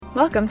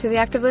Welcome to the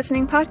Active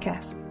Listening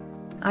Podcast.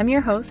 I'm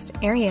your host,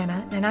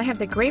 Ariana, and I have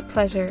the great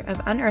pleasure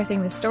of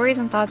unearthing the stories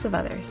and thoughts of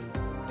others.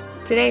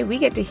 Today, we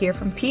get to hear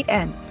from Pete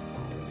Enns.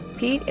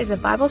 Pete is a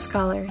Bible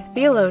scholar,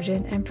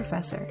 theologian, and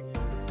professor.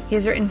 He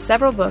has written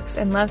several books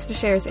and loves to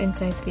share his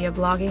insights via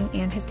blogging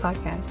and his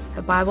podcast,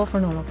 The Bible for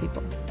Normal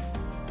People.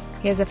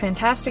 He is a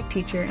fantastic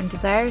teacher and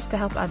desires to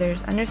help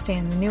others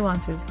understand the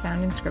nuances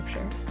found in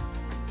Scripture.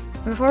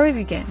 Before we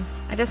begin,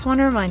 I just want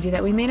to remind you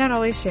that we may not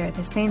always share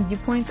the same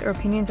viewpoints or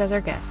opinions as our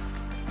guests,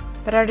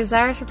 but our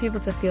desire is for people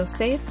to feel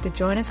safe to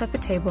join us at the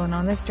table and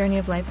on this journey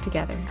of life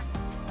together.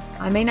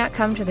 I may not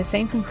come to the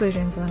same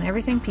conclusions on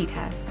everything Pete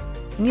has,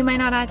 and you might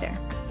not either,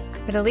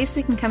 but at least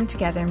we can come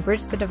together and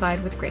bridge the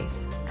divide with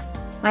grace.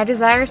 My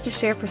desire is to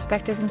share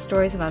perspectives and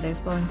stories of others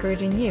while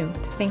encouraging you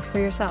to think for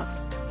yourself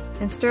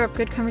and stir up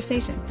good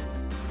conversations.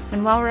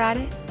 And while we're at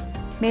it,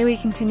 may we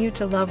continue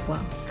to love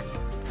well.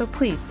 So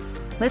please,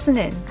 listen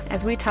in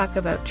as we talk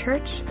about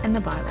church and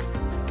the Bible.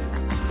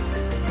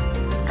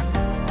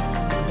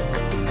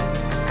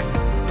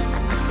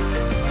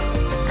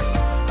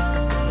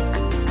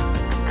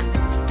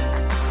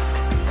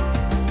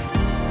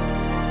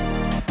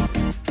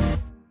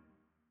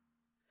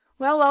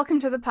 Well, welcome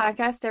to the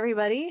podcast,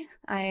 everybody.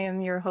 I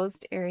am your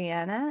host,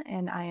 Ariana,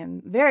 and I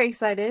am very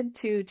excited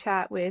to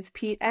chat with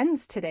Pete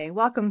Enns today.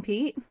 Welcome,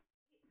 Pete.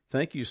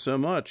 Thank you so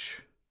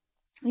much.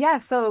 Yeah,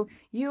 so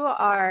you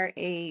are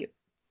a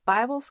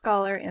Bible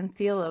scholar and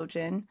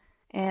theologian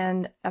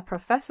and a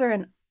professor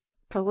and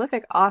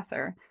prolific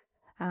author.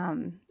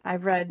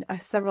 I've read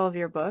several of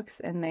your books,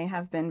 and they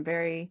have been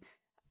very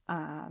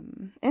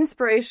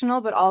inspirational,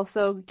 but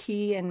also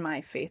key in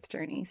my faith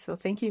journey. So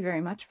thank you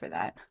very much for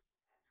that.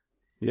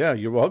 Yeah,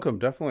 you're welcome.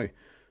 Definitely.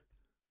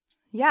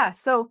 Yeah.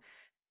 So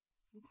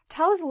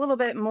tell us a little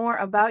bit more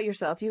about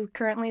yourself. You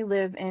currently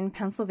live in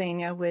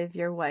Pennsylvania with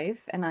your wife,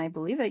 and I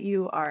believe that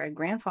you are a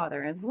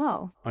grandfather as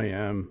well. I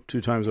am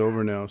 2 times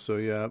over now. So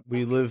yeah,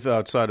 we live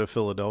outside of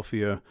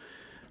Philadelphia,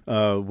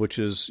 which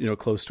is,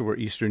 close to where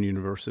Eastern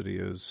University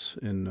is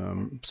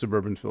in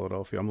suburban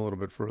Philadelphia. I'm a little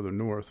bit further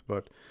north,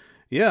 but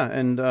yeah.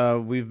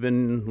 And we've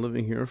been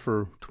living here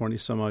for 20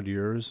 some odd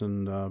years.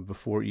 And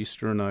before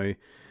Eastern, I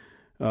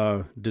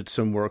did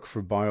some work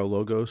for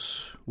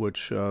BioLogos,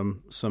 which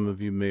some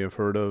of you may have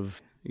heard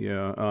of.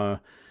 Yeah,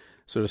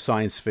 sort of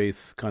science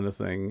faith kind of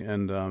thing.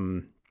 And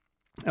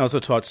I also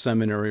taught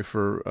seminary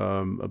for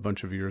a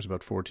bunch of years,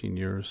 about 14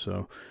 years.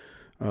 So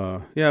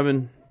yeah, I've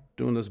been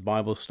doing this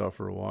Bible stuff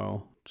for a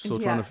while. Still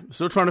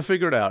trying to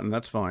figure it out, and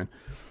that's fine.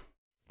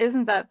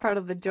 Isn't that part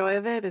of the joy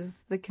of it,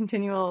 is the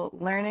continual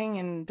learning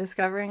and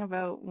discovering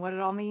about what it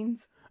all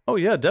means? Oh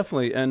yeah,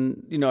 definitely.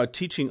 And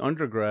teaching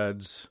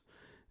undergrads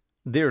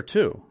there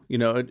too.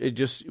 It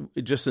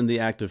just in the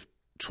act of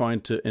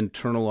trying to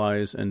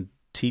internalize and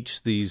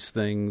teach these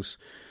things,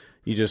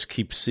 you just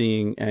keep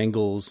seeing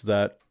angles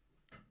that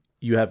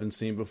you haven't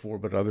seen before,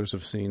 but others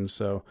have seen.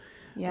 So,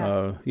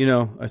 yeah.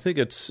 I think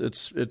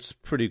it's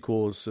pretty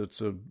cool.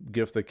 It's a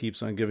gift that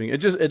keeps on giving. It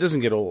doesn't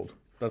get old.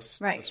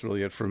 That's right. That's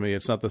really it for me.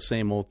 It's not the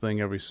same old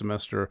thing every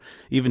semester.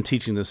 Even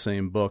teaching the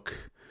same book,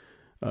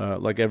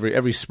 like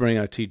every spring,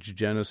 I teach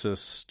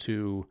Genesis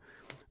to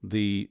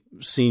the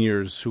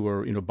seniors who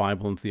are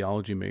Bible and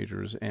theology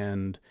majors,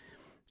 and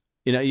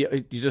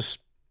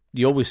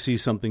you always see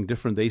something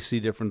different. They see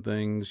different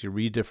things. You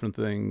read different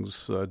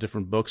things,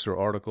 different books or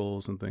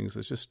articles and things.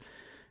 It's just,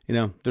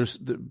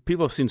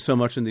 people have seen so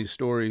much in these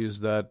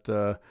stories that,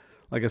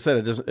 like I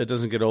said, it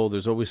doesn't get old.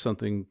 There's always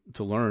something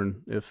to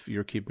learn if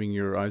you're keeping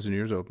your eyes and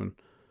ears open.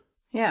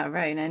 Yeah,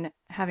 right. And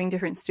having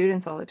different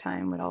students all the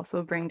time would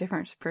also bring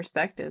different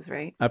perspectives,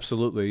 right?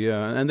 Absolutely,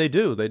 yeah. And they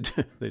do. They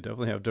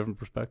definitely have different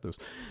perspectives.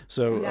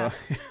 So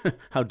yeah.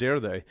 How dare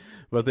they?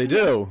 But they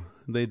do.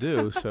 They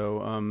do.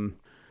 So,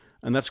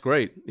 and that's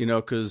great,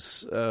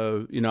 because,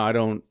 I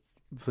don't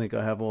think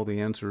I have all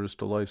the answers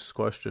to life's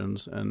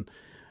questions.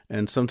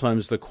 And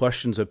sometimes the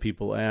questions that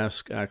people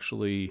ask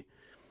actually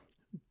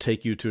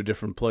take you to a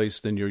different place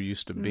than you're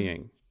used to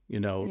being.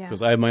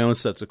 Because I have my own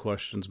sets of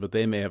questions, but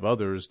they may have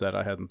others that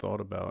I hadn't thought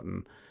about.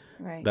 And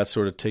that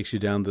sort of takes you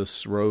down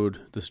this road,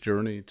 this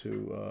journey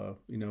to,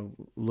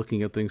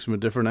 looking at things from a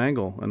different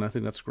angle. And I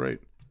think that's great.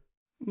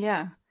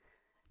 Yeah.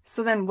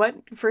 So then what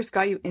first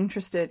got you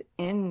interested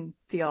in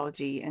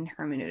theology and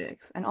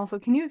hermeneutics? And also,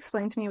 can you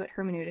explain to me what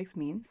hermeneutics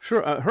means?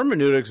 Sure.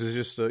 Hermeneutics is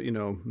just a,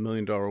 $1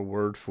 million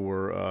word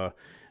for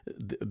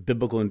the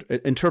biblical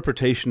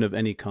interpretation of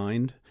any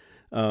kind.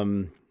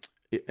 And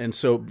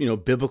so,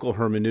 biblical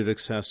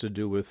hermeneutics has to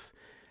do with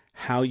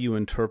how you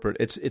interpret.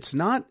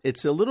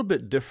 It's a little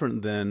bit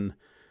different than,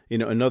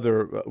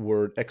 another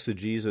word,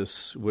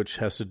 exegesis, which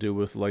has to do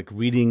with like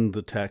reading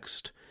the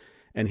text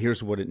and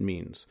here's what it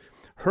means.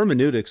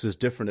 Hermeneutics is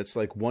different. It's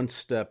like one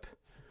step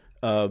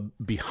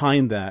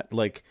behind that,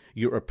 like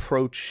your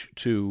approach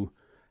to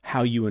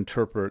how you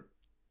interpret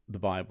the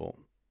Bible.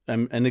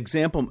 An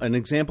example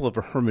of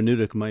a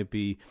hermeneutic might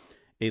be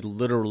a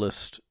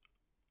literalist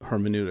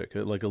hermeneutic,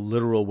 like a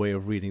literal way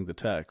of reading the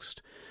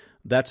text.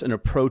 That's an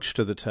approach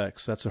to the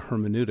text. That's a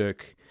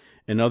hermeneutic.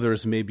 And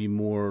others may be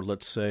more,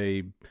 let's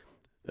say,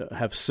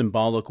 have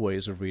symbolic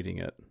ways of reading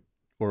it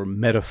or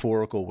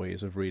metaphorical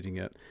ways of reading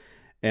it.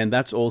 And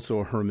that's also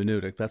a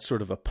hermeneutic. That's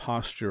sort of a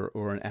posture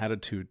or an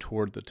attitude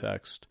toward the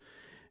text.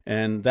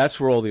 And that's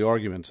where all the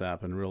arguments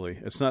happen, really.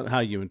 It's not how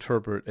you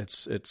interpret,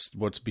 it's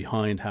what's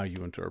behind how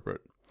you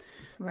interpret.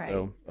 Right.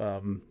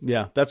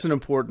 So, that's an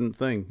important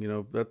thing,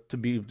 that to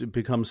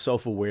become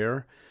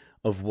self-aware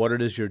of what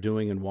it is you're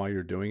doing and why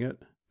you're doing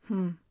it.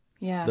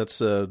 Yeah.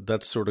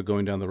 That's sort of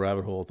going down the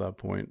rabbit hole at that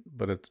point,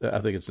 but I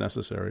think it's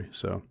necessary.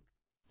 So.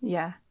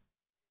 Yeah.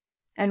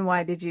 And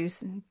why did you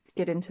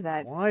get into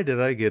that? Why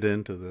did I get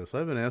into this?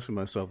 I've been asking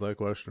myself that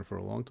question for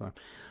a long time.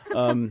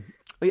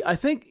 I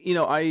think,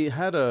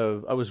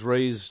 I was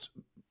raised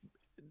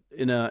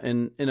in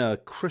a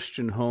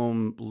Christian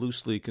home,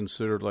 loosely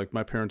considered. Like,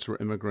 my parents were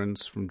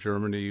immigrants from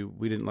Germany.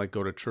 We didn't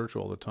go to church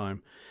all the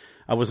time.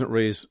 I wasn't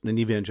raised an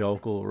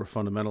evangelical or a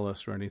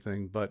fundamentalist or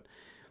anything, but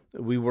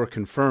we were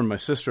confirmed. My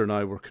sister and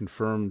I were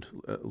confirmed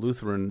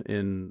Lutheran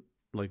in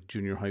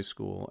junior high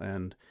school,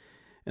 and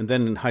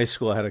then in high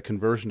school I had a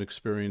conversion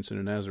experience in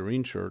a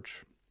Nazarene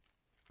church,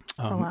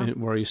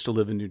 where I used to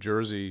live in New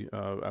Jersey,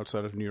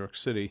 outside of New York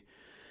City,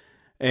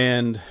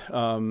 and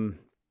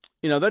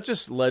that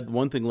just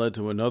one thing led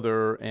to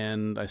another,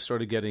 and I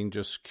started getting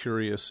just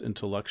curious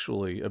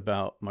intellectually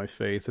about my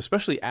faith,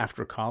 especially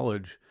after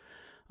college.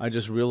 I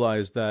just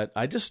realized that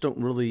I just don't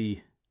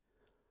really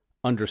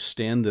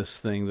understand this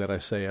thing that I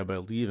say I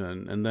believe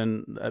in. And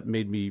then that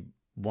made me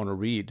want to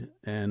read.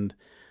 And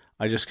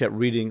I just kept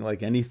reading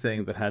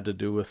anything that had to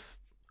do with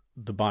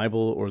the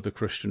Bible or the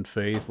Christian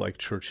faith, like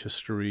church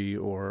history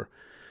or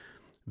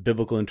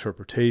biblical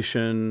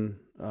interpretation,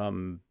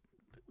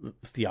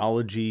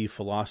 theology,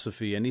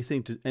 philosophy,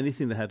 anything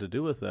that had to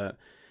do with that.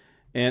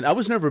 And I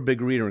was never a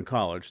big reader in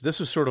college. This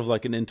was sort of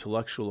like an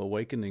intellectual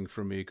awakening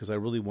for me because I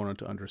really wanted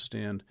to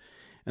understand.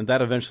 And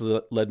that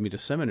eventually led me to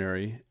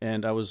seminary,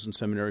 and I was in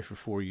seminary for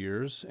 4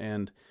 years.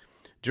 And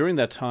during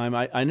that time,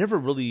 I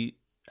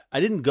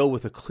didn't go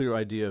with a clear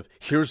idea of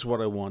here's what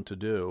I want to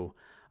do.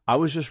 I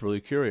was just really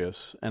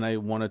curious, and I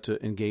wanted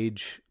to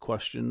engage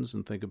questions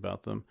and think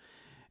about them.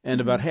 And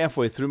about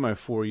halfway through my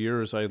 4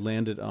 years, I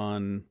landed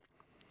on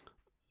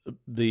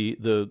the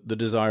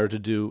desire to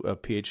do a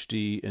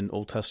PhD in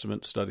Old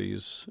Testament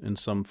studies in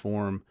some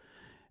form.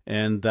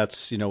 And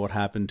that's, what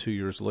happened 2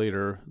 years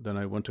later. Then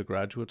I went to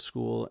graduate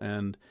school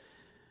and,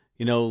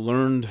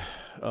 learned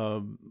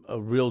a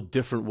real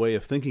different way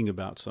of thinking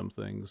about some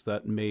things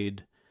that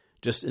made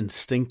just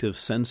instinctive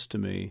sense to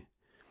me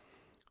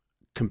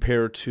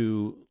compared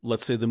to,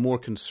 let's say, the more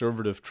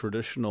conservative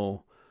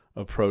traditional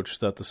approach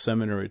that the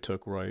seminary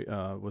took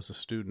was a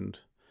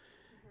student.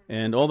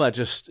 And all that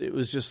it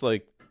was just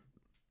like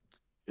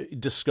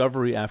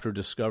discovery after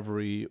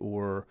discovery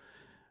or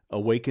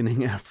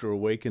awakening after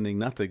awakening,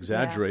 not to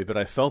exaggerate, but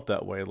I felt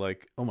that way,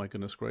 oh my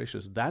goodness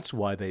gracious, that's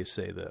why they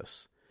say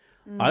this.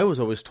 I was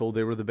always told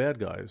they were the bad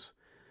guys.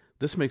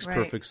 This makes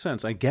perfect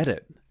sense. I get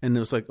it. And it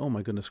was like, oh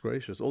my goodness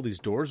gracious, all these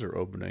doors are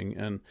opening.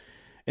 And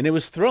it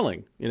was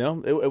thrilling,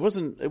 it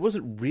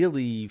wasn't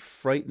really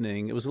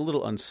frightening. It was a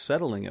little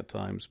unsettling at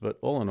times, but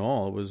all in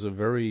all, it was a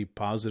very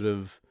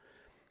positive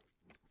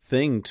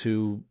thing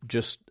to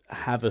just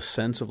have a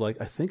sense of I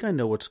think I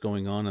know what's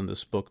going on in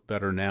this book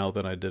better now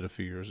than I did a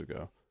few years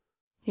ago.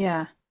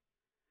 Yeah.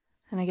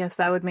 And I guess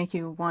that would make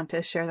you want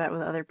to share that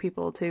with other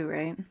people too,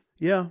 right?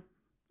 Yeah.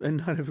 And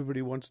not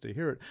everybody wants to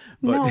hear it.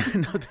 But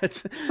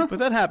but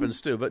that happens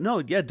too. But no,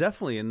 yeah,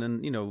 definitely. And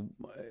then,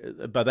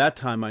 by that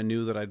time I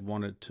knew that I'd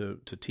wanted to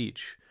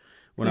teach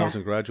when I was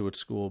in graduate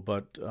school.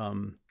 But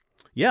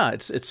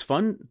it's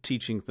fun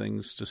teaching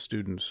things to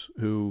students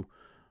who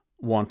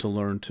want to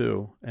learn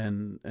too.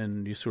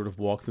 And you sort of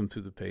walk them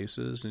through the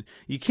paces. And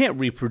you can't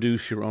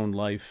reproduce your own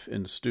life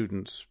in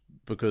students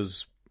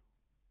because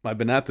I've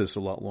been at this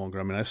a lot longer.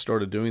 I mean, I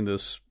started doing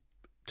this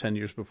 10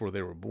 years before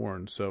they were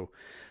born, so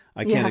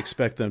I can't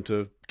expect them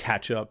to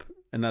catch up,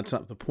 and that's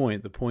not the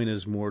point. The point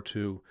is more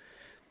to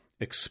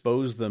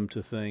expose them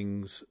to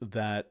things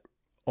that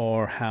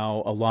are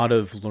how a lot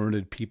of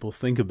learned people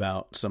think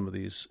about some of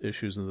these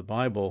issues in the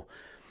Bible,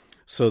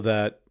 so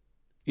that,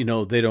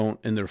 they don't,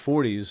 in their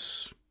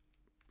 40s,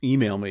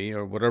 email me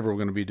or whatever we're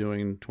going to be doing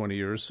in 20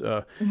 years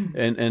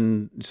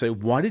and say,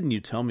 why didn't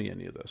you tell me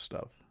any of this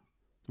stuff?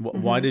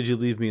 Why did you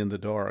leave me in the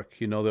dark?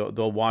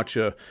 They'll watch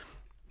a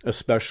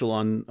special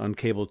on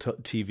cable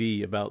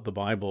TV about the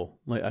Bible,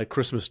 like at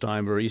Christmas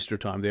time or Easter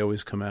time. They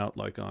always come out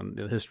on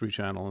the History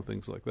Channel and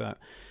things like that.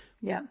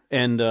 Yeah.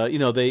 And,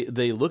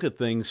 they look at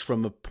things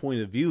from a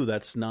point of view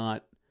that's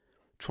not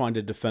trying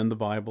to defend the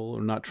Bible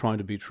or not trying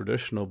to be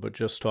traditional, but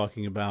just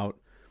talking about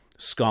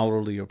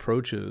scholarly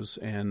approaches.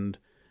 And,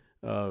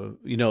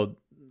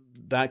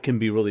 that can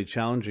be really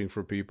challenging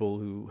for people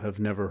who have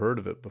never heard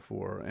of it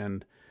before.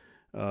 And,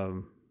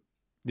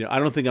 I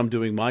don't think I'm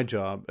doing my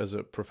job as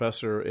a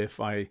professor if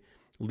I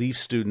leave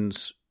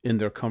students in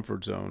their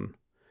comfort zone,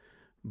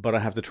 but I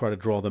have to try to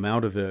draw them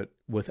out of it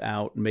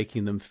without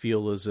making them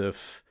feel as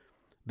if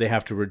they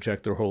have to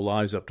reject their whole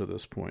lives up to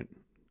this point,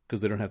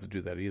 because they don't have to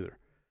do that either.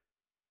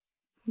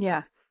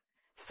 Yeah.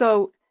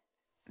 So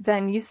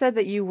then you said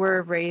that you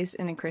were raised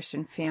in a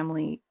Christian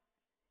family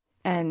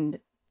and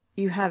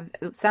you have,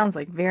 it sounds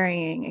like,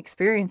 varying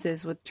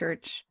experiences with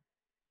church.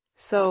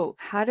 So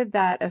how did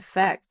that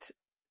affect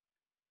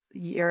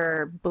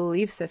your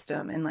belief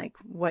system and like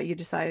what you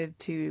decided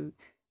to,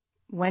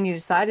 when you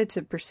decided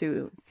to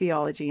pursue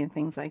theology and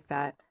things like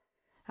that?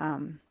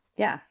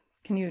 Yeah.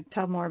 Can you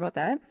tell more about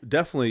that?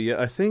 Definitely.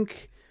 Yeah. I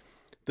think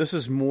this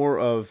is more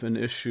of an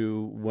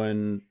issue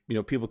when,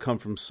 people come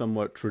from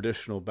somewhat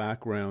traditional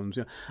backgrounds.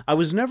 I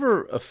was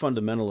never a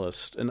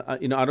fundamentalist, and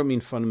I don't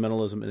mean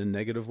fundamentalism in a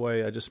negative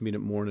way. I just mean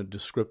it more in a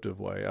descriptive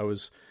way. I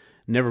was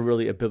never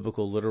really a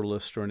biblical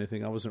literalist or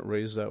anything. I wasn't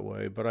raised that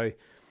way, but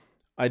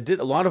I did,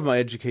 a lot of my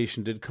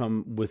education did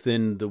come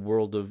within the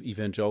world of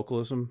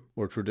evangelicalism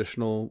or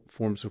traditional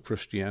forms of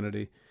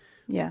Christianity.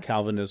 Yeah.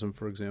 Calvinism,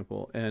 for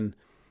example. And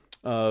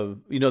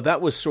that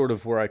was sort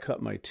of where I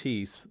cut my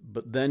teeth,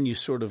 but then you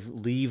sort of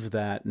leave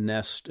that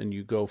nest and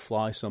you go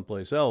fly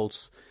someplace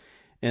else,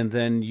 and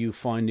then you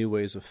find new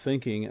ways of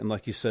thinking. And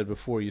like you said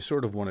before, you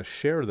sort of want to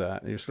share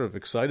that, and you're sort of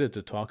excited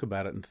to talk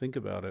about it and think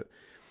about it.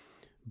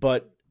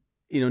 But,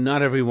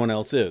 not everyone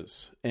else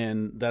is.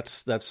 And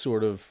that's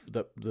sort of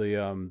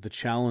the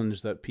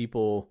challenge that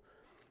people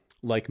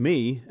like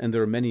me, and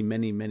there are many,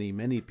 many, many,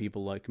 many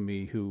people like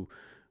me who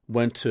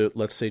went to,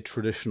 let's say,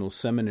 traditional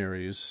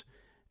seminaries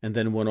and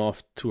then went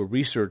off to a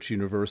research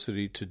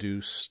university to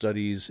do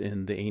studies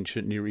in the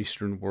ancient Near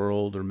Eastern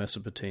world or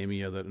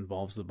Mesopotamia that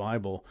involves the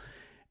Bible.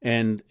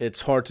 And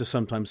it's hard to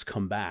sometimes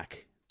come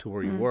back to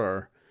where you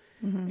were.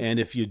 Mm-hmm. And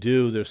if you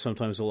do, there's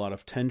sometimes a lot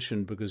of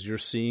tension because you're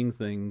seeing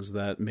things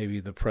that maybe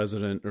the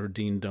president or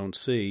dean don't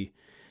see,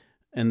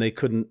 and they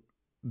couldn't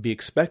be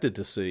expected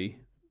to see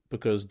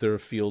because their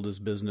field is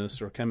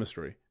business or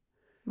chemistry.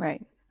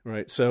 Right.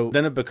 Right. So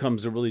then it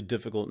becomes a really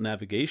difficult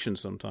navigation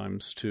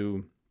sometimes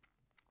to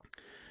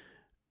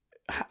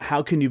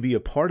how can you be a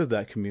part of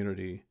that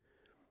community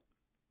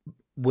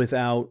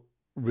without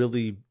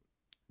really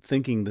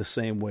thinking the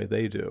same way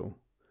they do?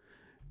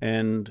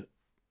 And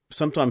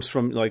sometimes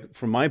from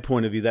my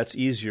point of view, that's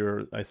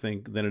easier, I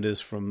think, than it is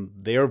from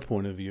their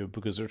point of view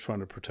because they're trying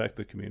to protect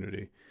the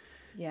community.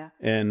 Yeah.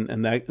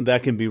 And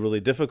that can be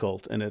really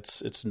difficult, and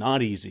it's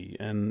not easy.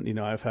 And,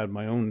 I've had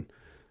my own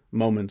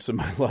moments in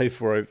my life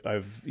where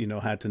I've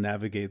had to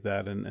navigate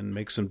that and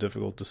make some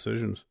difficult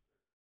decisions.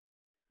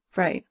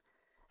 Right.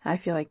 I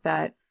feel like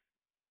that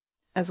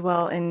as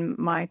well in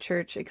my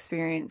church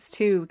experience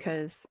too,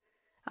 because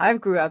I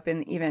grew up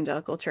in the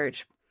evangelical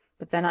church,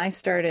 but then I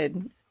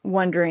started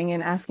wondering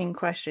and asking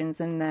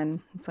questions, and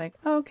then it's like,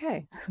 oh,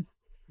 okay,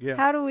 yeah,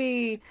 how do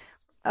we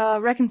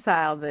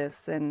reconcile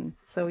this? And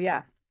so,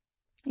 yeah,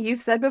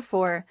 you've said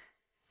before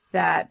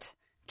that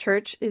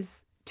church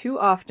is too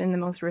often the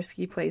most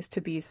risky place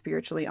to be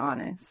spiritually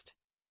honest.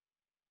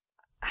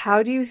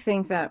 How do you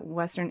think that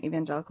Western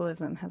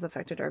evangelicalism has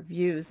affected our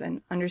views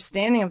and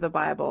understanding of the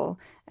Bible,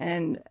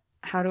 and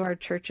how do our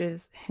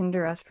churches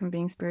hinder us from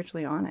being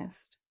spiritually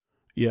honest?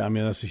 Yeah, I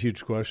mean, that's a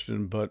huge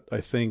question, but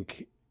I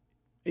think,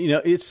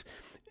 this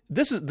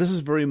is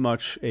very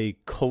much a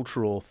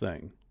cultural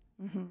thing.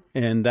 Mm-hmm.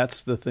 And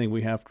that's the thing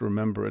we have to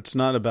remember. It's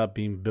not about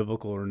being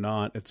biblical or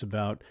not. It's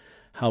about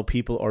how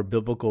people are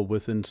biblical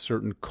within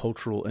certain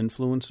cultural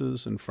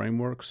influences and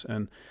frameworks.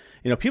 And,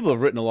 people have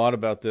written a lot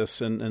about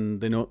this,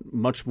 and they know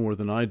much more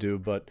than I do,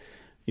 but,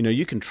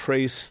 you can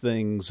trace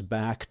things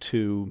back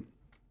to,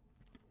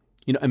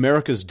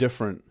 America's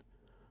different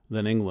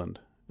than England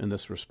in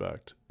this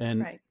respect.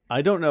 And right.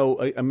 I don't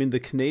know, I mean,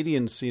 the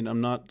Canadian scene I'm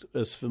not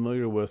as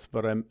familiar with,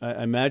 but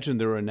I imagine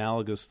there are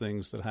analogous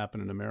things that happen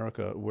in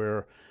America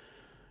where,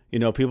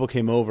 people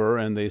came over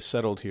and they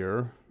settled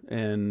here,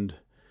 and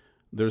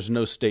there's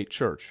no state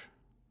church.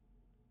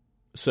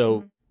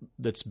 So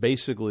that's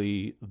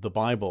basically the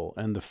Bible.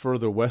 And the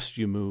further west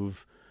you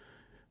move,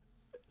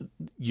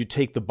 you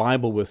take the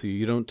Bible with you.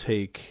 You don't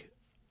take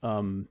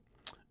a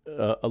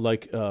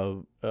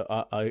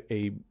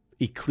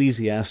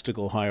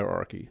ecclesiastical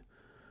hierarchy.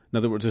 In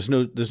other words,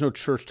 there's no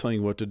church telling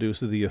you what to do.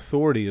 So the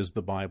authority is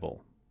the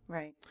Bible.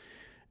 Right.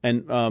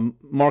 And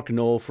Mark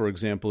Knoll, for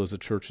example, is a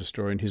church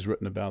historian. He's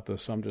written about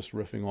this. So I'm just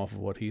riffing off of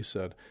what he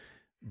said.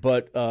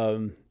 But,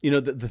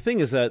 the thing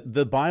is that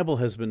the Bible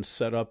has been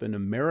set up in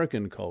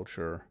American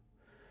culture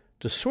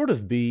to sort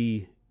of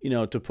be,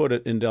 to put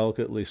it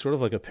indelicately, sort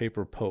of like a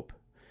paper pope,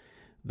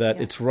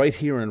 that It's right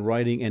here in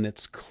writing and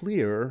it's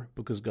clear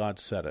because God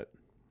said it.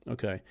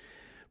 Okay.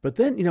 But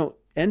then,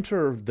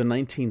 enter the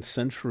 19th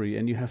century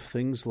and you have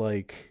things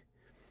like,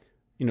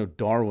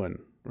 Darwin,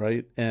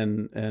 right?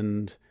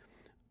 And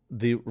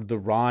the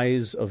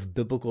rise of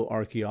biblical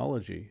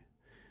archaeology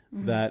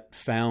that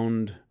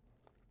found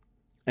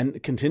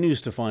and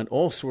continues to find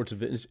all sorts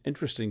of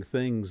interesting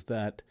things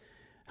that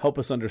help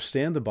us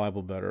understand the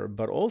Bible better,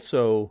 but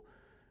also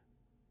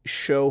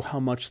show how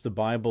much the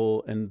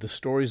Bible and the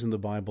stories in the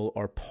Bible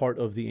are part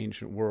of the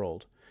ancient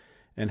world,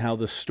 and how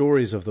the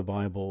stories of the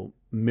Bible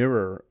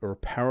mirror or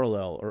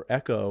parallel or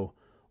echo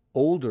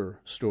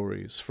older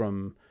stories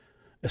from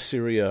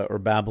Assyria or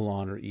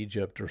Babylon or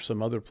Egypt or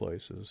some other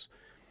places.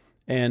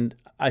 And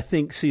I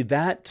think, see,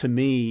 that to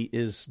me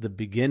is the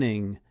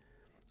beginning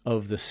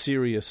of the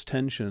serious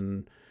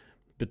tension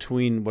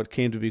between what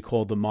came to be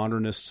called the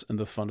modernists and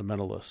the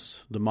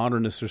fundamentalists. The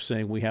modernists are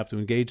saying we have to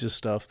engage this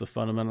stuff. The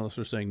fundamentalists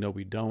are saying, no,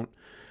 we don't,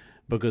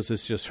 because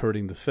it's just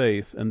hurting the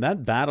faith. And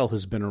that battle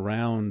has been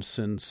around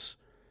since,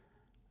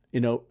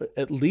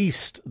 at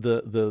least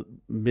the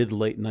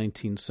mid-late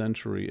 19th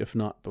century, if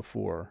not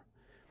before,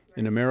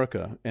 in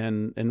America.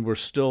 And we're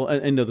still,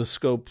 the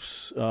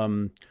Scopes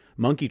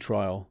monkey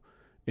trial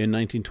in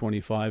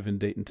 1925 in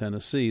Dayton,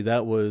 Tennessee,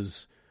 that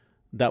was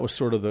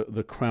sort of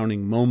the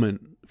crowning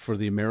moment for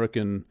the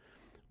American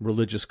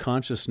religious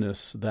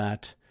consciousness,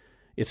 that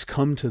it's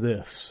come to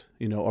this.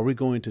 Are we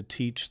going to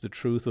teach the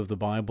truth of the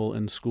Bible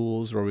in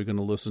schools, or are we going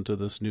to listen to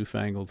this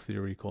newfangled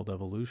theory called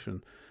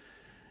evolution?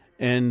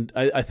 And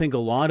I think a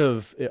lot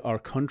of our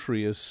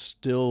country is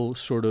still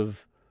sort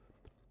of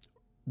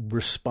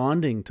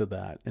responding to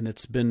that, and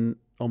it's been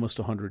almost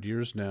 100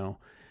 years now.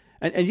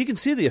 And you can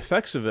see the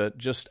effects of it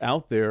just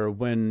out there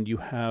when you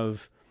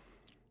have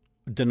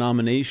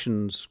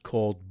denominations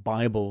called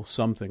Bible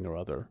something or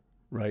other,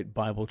 right?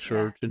 Bible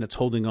church, and it's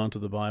holding on to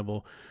the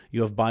Bible.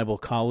 You have Bible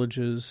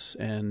colleges,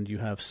 and you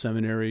have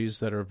seminaries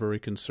that are very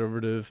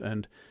conservative,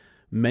 and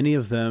many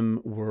of them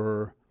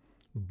were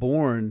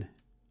born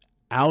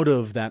out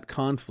of that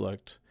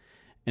conflict,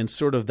 and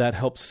sort of that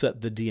helps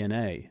set the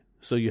DNA.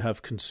 So you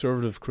have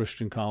conservative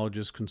Christian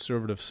colleges,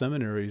 conservative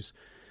seminaries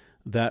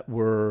that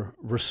were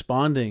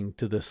responding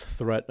to this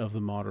threat of the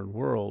modern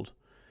world.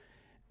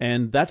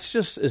 And that's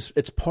just,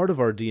 it's part of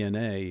our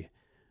DNA,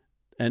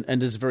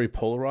 and it's very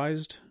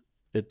polarized.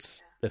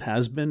 It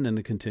has been, and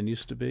it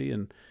continues to be.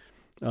 And,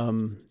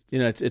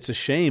 it's a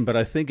shame, but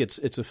I think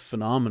it's a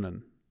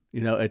phenomenon.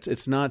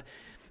 It's not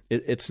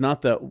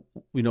that,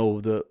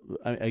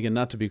 again,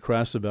 not to be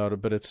crass about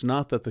it, but it's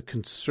not that the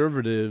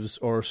conservatives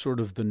are sort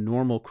of the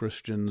normal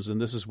Christians,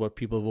 and this is what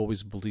people have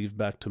always believed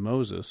back to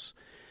Moses.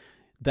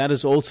 That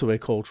is also a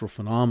cultural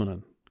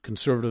phenomenon,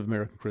 conservative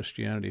American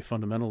Christianity,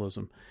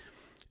 fundamentalism.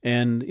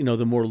 And,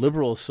 the more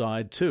liberal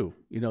side too,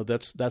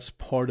 that's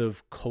part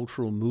of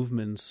cultural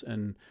movements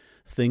and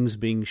things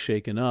being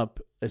shaken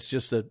up. It's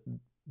just that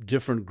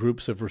different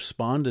groups have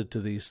responded to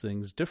these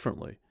things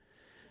differently.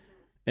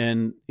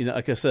 And,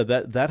 like I said,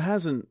 that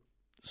hasn't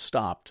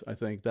stopped. I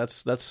think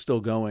that's still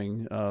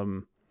going.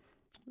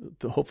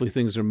 Hopefully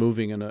things are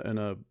moving in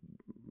a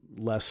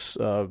less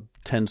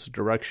tense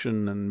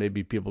direction, and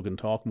maybe people can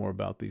talk more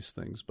about these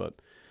things. But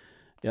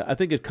yeah, I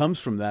think it comes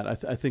from that.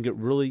 I think it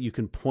really, you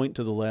can point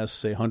to the last,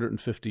 say,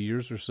 150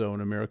 years or so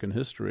in American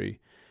history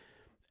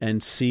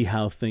and see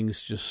how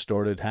things just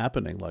started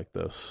happening like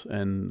this,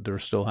 and they're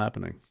still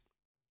happening.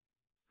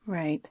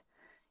 Right.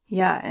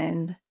 Yeah,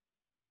 and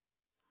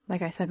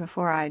like I said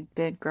before, I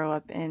did grow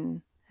up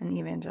in an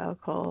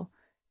evangelical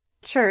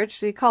church.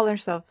 They call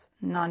themselves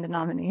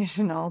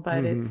non-denominational,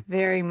 but it's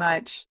very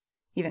much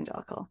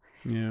evangelical.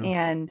 Yeah.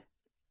 And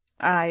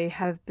I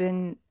have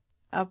been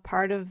a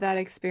part of that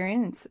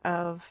experience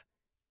of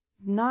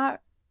not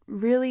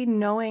really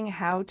knowing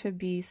how to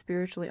be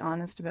spiritually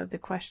honest about the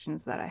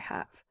questions that I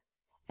have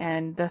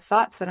and the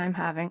thoughts that I'm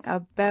having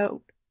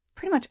about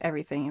pretty much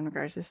everything in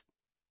regards to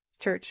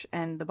church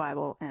and the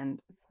Bible and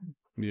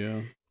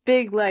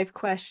big life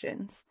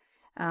questions.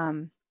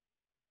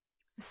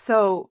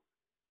 So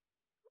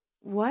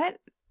what,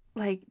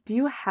 do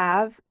you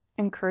have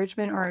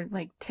encouragement or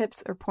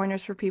tips or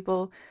pointers for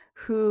people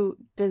who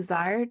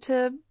desire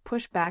to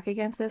push back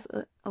against this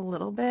a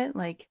little bit,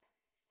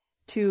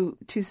 to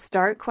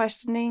start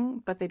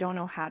questioning, but they don't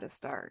know how to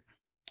start?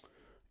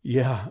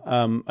 Yeah,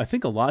 I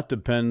think a lot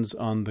depends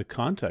on the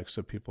context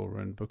that people are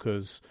in,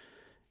 because,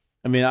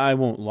 I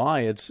won't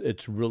lie,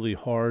 it's really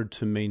hard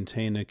to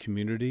maintain a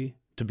community,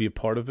 to be a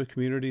part of a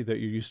community that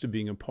you're used to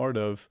being a part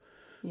of.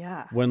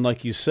 Yeah. When,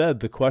 like you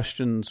said, the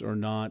questioning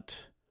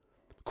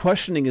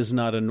is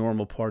not a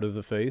normal part of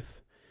the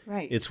faith.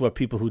 Right. It's what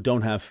people who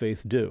don't have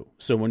faith do.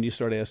 So when you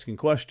start asking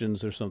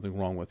questions, there's something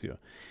wrong with you.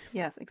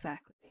 Yes,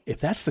 exactly. If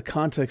that's the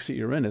context that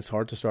you're in, it's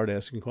hard to start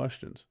asking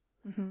questions.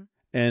 Mm-hmm.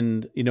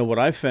 And, what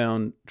I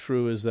found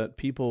true is that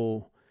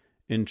people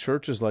in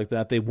churches like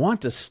that, they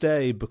want to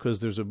stay because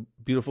there's a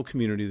beautiful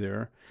community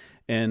there,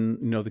 and,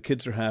 the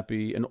kids are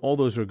happy, and all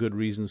those are good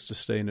reasons to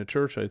stay in a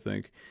church, I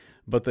think.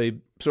 But they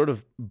sort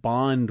of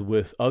bond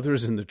with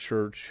others in the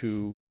church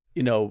who,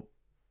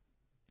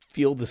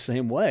 feel the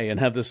same way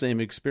and have the same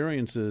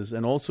experiences,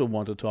 and also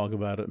want to talk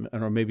about it,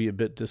 and are maybe a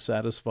bit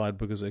dissatisfied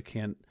because they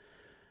can't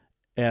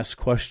ask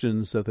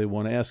questions that they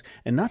want to ask.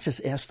 And not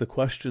just ask the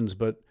questions,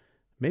 but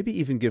maybe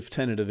even give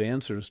tentative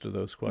answers to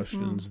those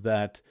questions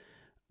that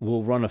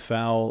will run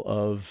afoul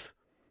of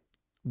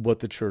what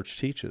the church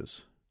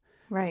teaches.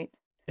 Right.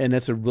 And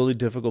that's a really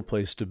difficult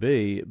place to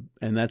be.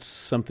 And that's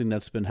something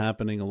that's been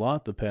happening a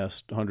lot the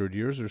past 100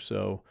 years or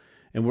so.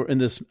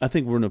 And I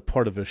think we're in a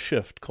part of a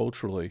shift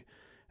culturally,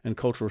 and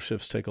cultural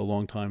shifts take a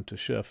long time to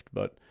shift,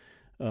 but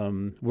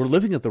we're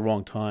living at the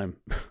wrong time,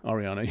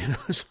 Ariana.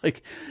 It's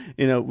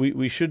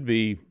we should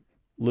be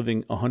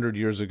living 100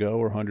 years ago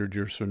or 100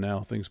 years from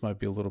now, things might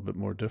be a little bit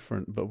more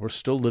different, but we're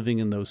still living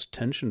in those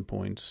tension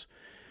points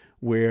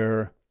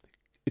where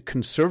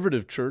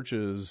conservative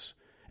churches,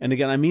 and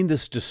again, I mean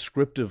this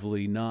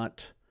descriptively,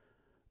 not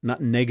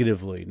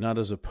negatively, not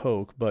as a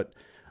poke, but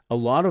a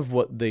lot of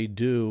what they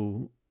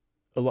do,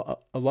 a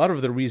lot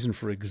of the reason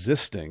for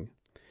existing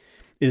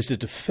is to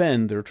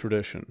defend their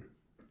tradition,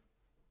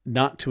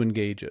 not to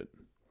engage it,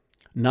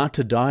 not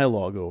to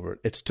dialogue over it.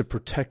 It's to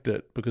protect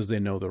it because they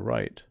know they're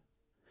right.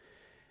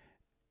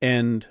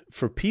 And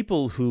for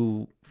people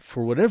who,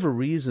 for whatever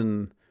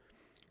reason,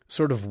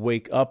 sort of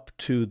wake up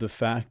to the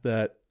fact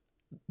that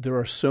there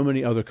are so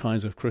many other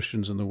kinds of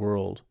Christians in the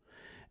world,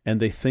 and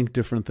they think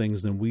different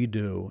things than we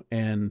do,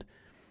 and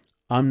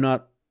I'm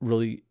not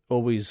really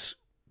always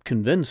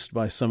convinced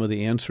by some of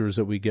the answers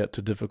that we get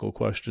to difficult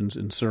questions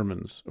in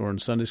sermons or in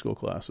Sunday school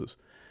classes.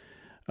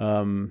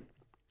 That's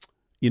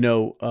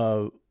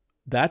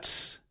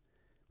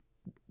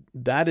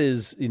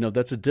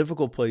a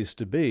difficult place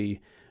to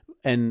be.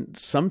 And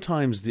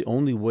sometimes the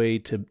only way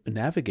to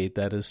navigate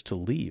that is to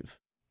leave.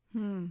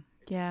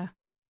 Yeah.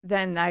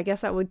 Then I guess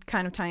that would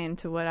kind of tie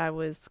into what I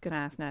was going to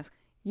ask next.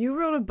 You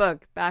wrote a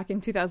book back in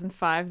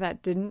 2005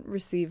 that didn't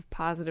receive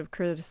positive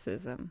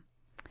criticism.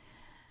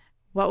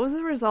 What was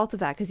the result of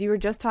that? Because you were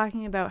just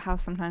talking about how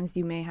sometimes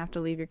you may have to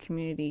leave your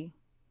community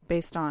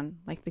based on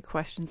like the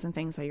questions and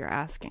things that you're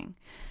asking.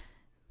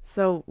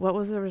 So what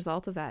was the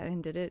result of that,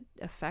 and did it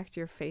affect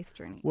your faith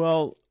journey?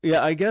 Well,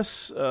 yeah, I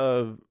guess,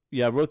 I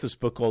wrote this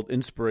book called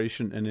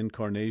Inspiration and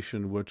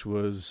Incarnation, which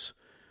was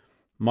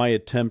my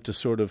attempt to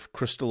sort of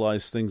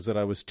crystallize things that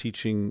I was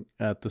teaching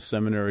at the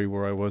seminary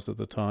where I was at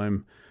the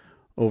time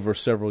over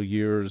several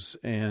years,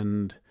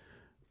 and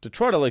to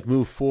try to like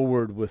move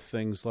forward with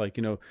things like,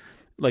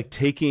 like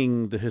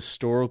taking the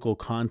historical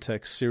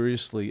context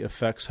seriously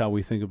affects how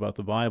we think about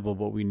the Bible,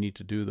 but we need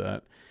to do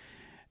that.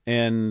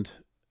 And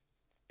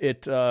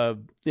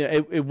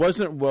it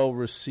wasn't well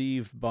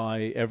received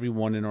by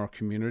everyone in our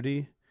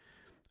community,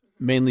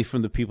 mainly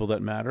from the people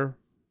that matter,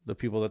 the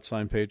people that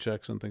sign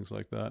paychecks and things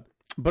like that.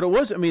 But it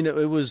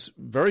was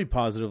very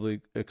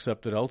positively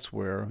accepted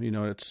elsewhere.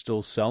 It's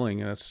still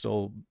selling, and it's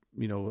still,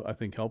 I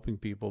think helping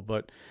people.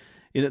 But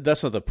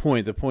that's not the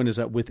point. The point is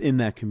that within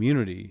that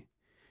community,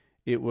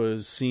 it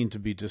was seen to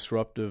be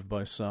disruptive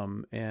by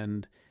some.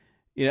 And,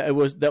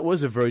 that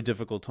was a very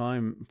difficult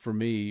time for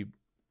me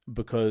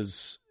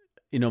because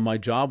my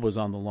job was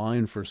on the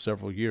line for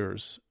several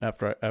years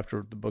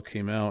after the book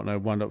came out, and I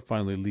wound up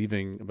finally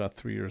leaving about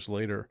 3 years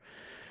later.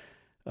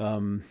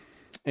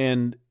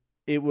 And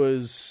it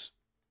was,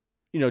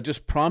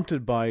 just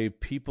prompted by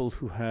people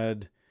who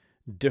had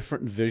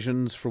different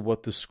visions for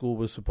what the school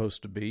was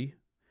supposed to be,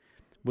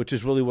 which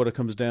is really what it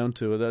comes down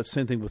to. That's the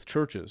same thing with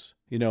churches.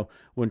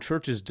 When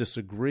churches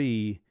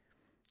disagree,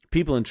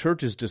 people in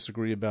churches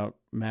disagree about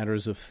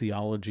matters of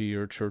theology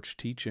or church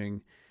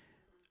teaching.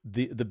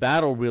 The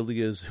battle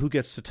really is who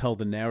gets to tell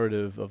the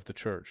narrative of the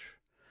church,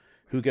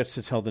 who gets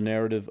to tell the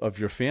narrative of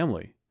your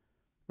family,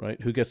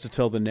 right? Who gets to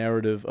tell the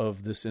narrative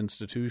of this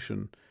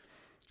institution.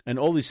 And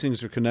all these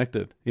things are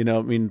connected.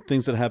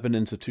 Things that happen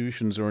in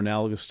institutions are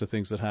analogous to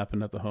things that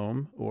happen at the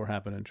home or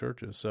happen in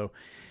churches.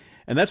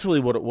 And that's really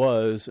what it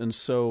was. And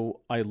so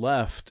I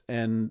left,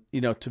 and,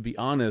 to be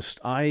honest,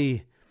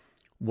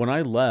 when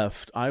I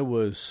left, I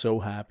was so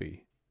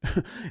happy.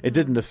 It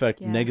didn't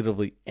affect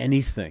negatively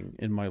anything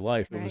in my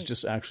life. Right. It was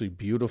just actually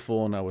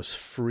beautiful, and I was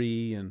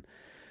free, and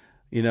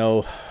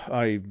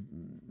I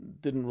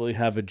didn't really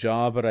have a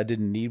job, but I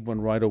didn't need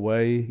one right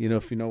away,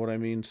 if you know what I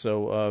mean.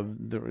 So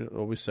there were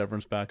always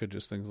severance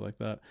packages, things like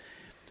that.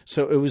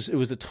 So it was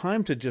a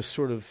time to just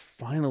sort of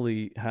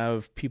finally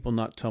have people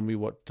not tell me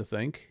what to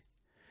think.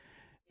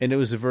 And it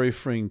was a very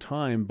freeing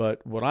time.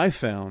 But what I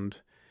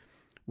found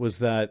was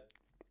that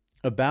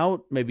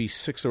about maybe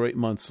 6 or 8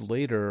 months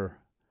later,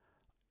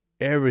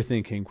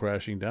 everything came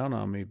crashing down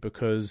on me,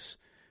 because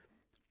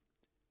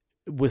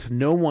with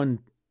no one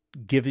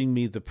giving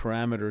me the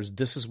parameters,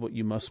 this is what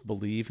you must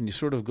believe, and you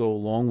sort of go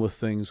along with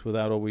things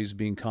without always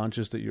being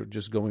conscious that you're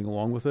just going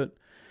along with it.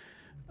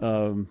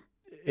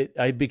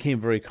 I became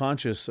very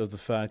conscious of the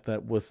fact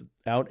that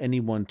without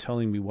anyone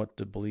telling me what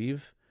to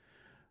believe,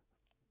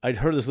 I'd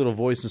heard this little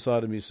voice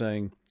inside of me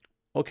saying,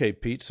 "Okay,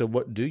 Pete, so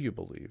what do you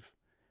believe?"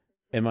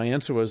 And my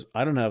answer was,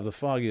 I don't have the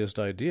foggiest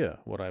idea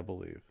what I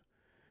believe.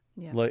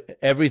 Yeah. Like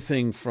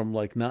everything from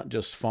like not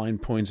just fine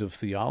points of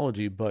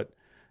theology, but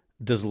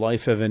does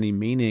life have any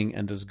meaning,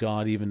 and does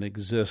God even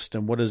exist,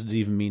 and what does it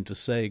even mean to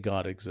say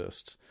God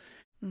exists?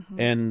 Mm-hmm.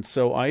 And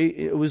so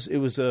it was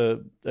a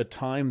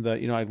time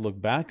that I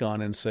look back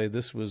on and say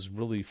this was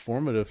really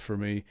formative for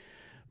me,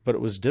 but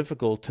it was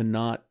difficult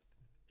to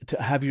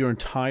have your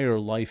entire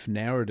life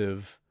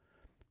narrative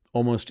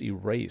almost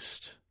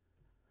erased,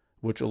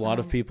 which a lot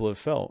of people have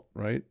felt,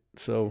 right?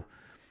 So,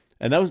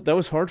 and that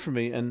was hard for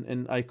me,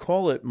 and I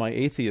call it my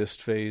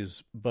atheist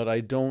phase, but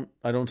I don't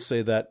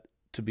say that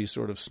to be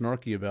sort of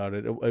snarky about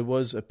it. It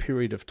was a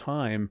period of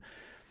time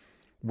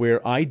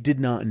where I did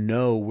not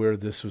know where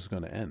this was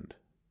going to end.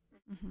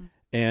 Mm-hmm.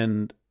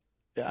 And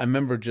I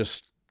remember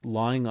just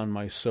lying on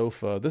my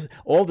sofa.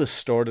 All this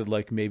started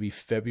like maybe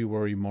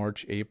February,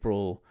 March,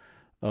 April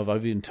of,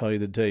 I'll even tell you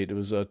the date. It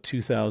was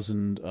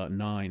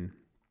 2009.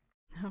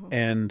 Oh,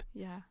 and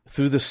yeah.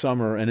 through the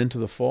summer and into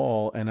the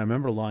fall, and I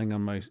remember lying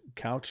on my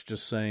couch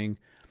just saying,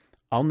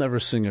 I'll never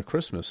sing a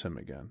Christmas hymn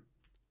again.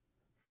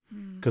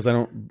 Because I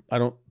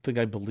don't think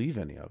I believe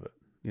any of it,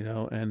 you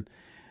know,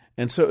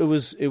 and so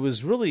it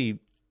was really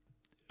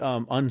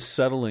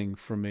unsettling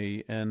for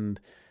me. And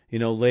you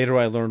know, later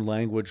I learned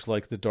language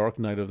like the dark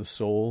night of the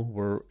soul,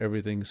 where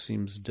everything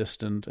seems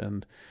distant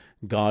and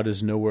God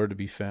is nowhere to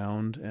be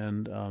found.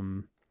 And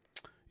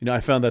you know, I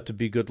found that to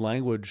be good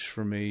language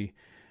for me.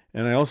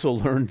 And I also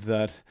learned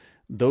that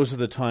those are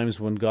the times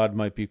when God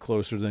might be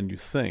closer than you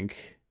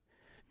think,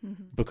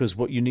 because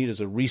what you need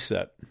is a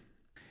reset.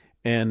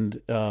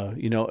 And,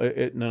 you know,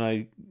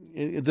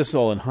 this is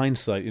all in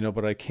hindsight, you know,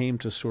 but I came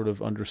to sort of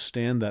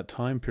understand that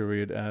time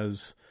period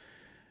as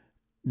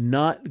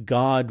not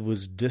God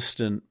was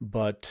distant,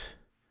 but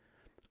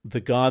the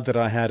God that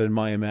I had in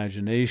my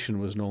imagination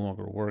was no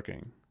longer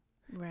working.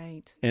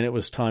 Right. And it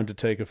was time to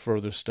take a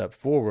further step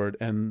forward.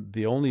 And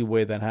the only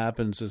way that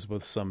happens is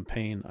with some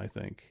pain, I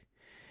think.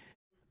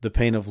 The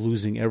pain of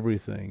losing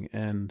everything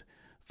and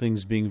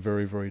things being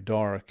very, very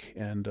dark.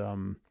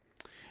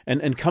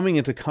 And coming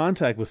into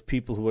contact with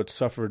people who had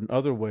suffered in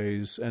other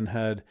ways and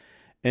had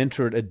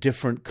entered a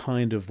different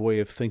kind of way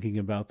of thinking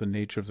about the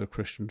nature of the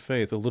Christian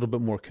faith, a little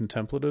bit more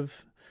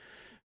contemplative,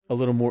 a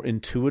little more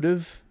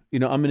intuitive. You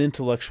know, I'm an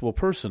intellectual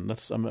person. I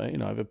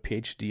have a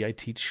PhD. I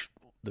teach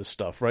this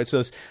stuff, right?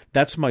 So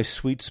that's my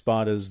sweet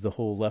spot, is the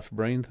whole left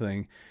brain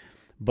thing.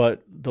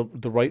 But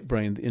the right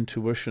brain, the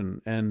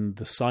intuition and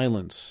the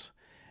silence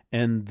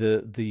and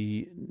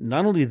the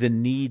not only the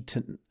need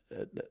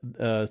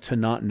to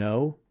not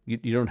know.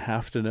 You don't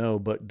have to know,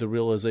 but the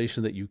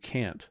realization that you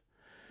can't.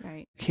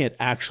 Right. You can't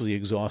actually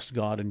exhaust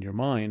God in your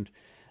mind.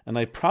 And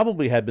I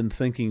probably had been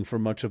thinking for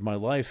much of my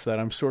life that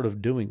I'm sort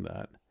of doing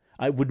that.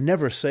 I would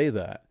never say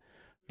that,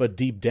 but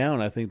deep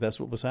down, I think that's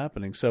what was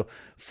happening. So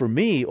for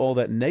me, all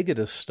that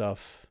negative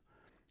stuff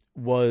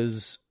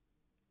was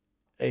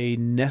a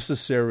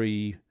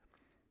necessary,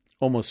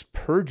 almost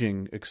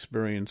purging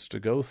experience to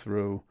go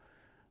through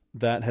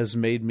that has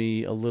made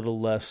me a little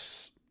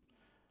less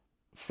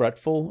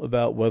fretful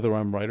about whether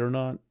I'm right or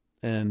not,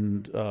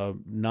 and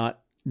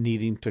not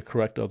needing to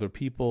correct other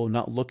people,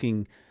 not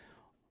looking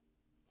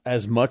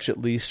as much,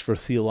 at least, for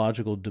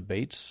theological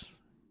debates,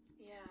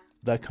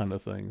 that kind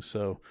of thing.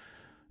 So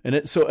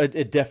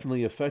it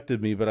definitely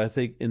affected me, but I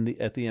think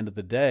at the end of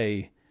the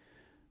day,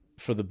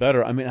 for the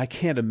better. I mean, I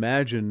can't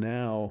imagine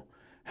now,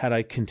 had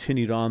I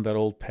continued on that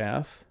old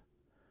path,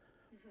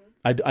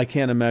 I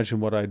can't imagine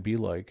what I'd be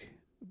like.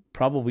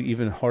 Probably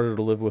even harder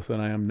to live with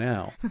than I am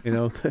now, you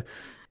know.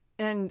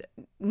 And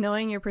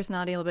knowing your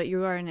personality a little bit,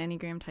 you are an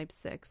Enneagram Type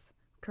 6,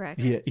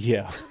 correct?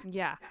 Yeah.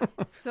 Yeah.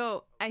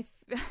 So I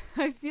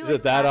feel Is like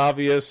it that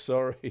obvious?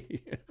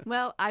 Sorry.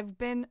 Well, I've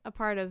been a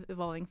part of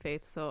Evolving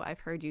Faith, so I've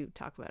heard you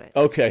talk about it.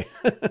 Okay.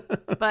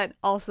 But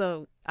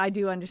also, I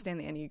do understand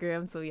the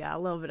Enneagram, so yeah, a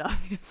little bit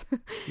obvious.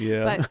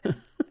 Yeah. But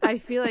I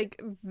feel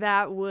like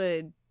that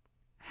would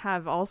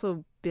have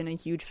also been a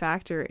huge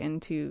factor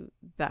into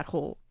that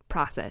whole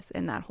process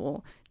and that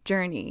whole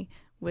journey,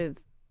 with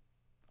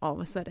all of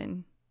a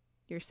sudden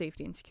your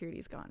safety and security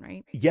is gone,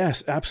 right?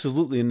 Yes,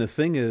 absolutely. And the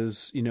thing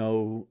is, you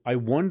know, I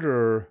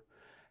wonder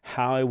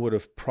how I would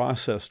have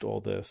processed all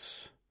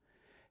this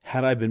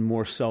had I been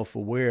more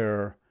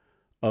self-aware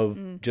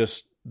of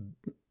just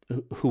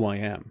who I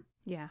am.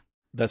 Yeah.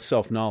 That's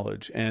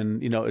self-knowledge.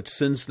 And, you know, it's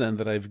since then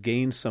that I've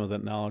gained some of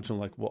that knowledge. I'm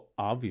like, well,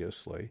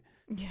 obviously.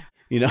 Yeah.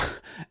 You know,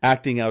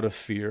 acting out of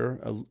fear,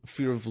 a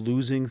fear of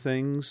losing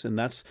things. And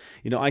that's,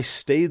 you know, I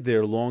stayed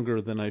there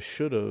longer than I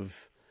should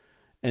have.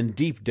 And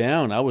deep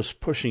down, I was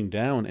pushing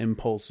down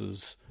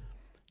impulses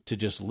to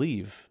just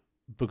leave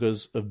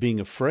because of being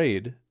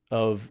afraid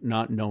of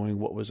not knowing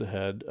what was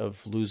ahead,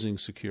 of losing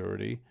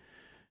security.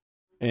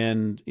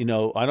 And, you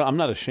know, I'm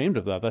not ashamed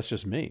of that. That's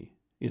just me,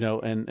 you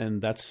know,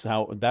 and that's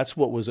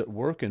what was at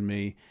work in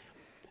me.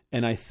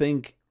 And I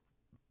think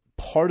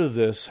part of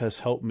this has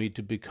helped me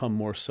to become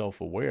more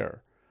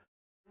self-aware,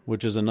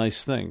 which is a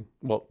nice thing.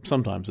 Well,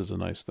 sometimes it's a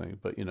nice thing,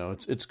 but, you know,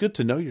 it's good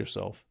to know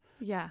yourself.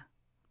 Yeah.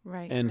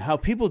 Right. And how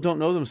people don't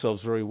know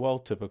themselves very well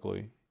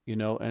typically, you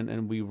know,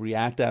 and we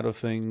react out of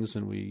things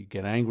and we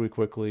get angry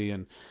quickly,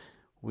 and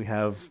we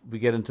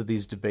get into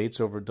these debates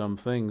over dumb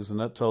things, and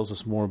that tells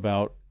us more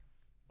about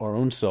our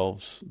own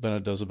selves than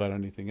it does about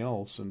anything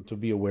else. And to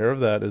be aware of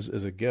that is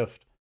a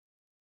gift.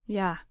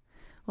 Yeah.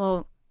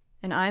 Well,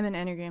 and I'm an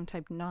Enneagram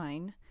Type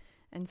 9,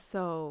 and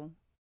so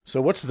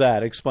what's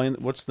that? Explain,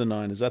 what's the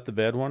 9? Is that the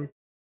bad one?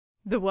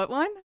 The what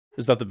one?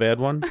 Is that the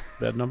bad one?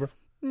 Bad number?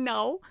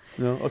 No.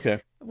 No?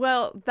 Okay.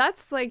 Well,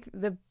 that's like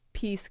the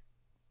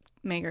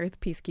peacemaker, the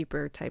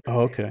peacekeeper type.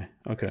 Oh, okay.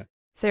 Okay.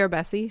 Sarah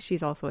Bessie,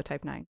 she's also a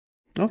Type 9.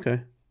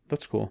 Okay.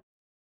 That's cool.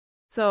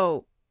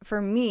 So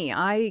for me,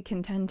 I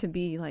can tend to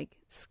be like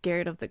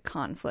scared of the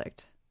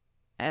conflict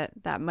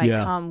that might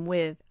come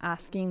with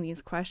asking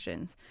these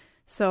questions.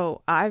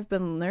 So I've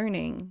been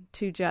learning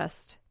to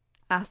just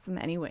ask them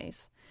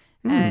anyways.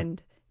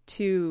 And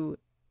to,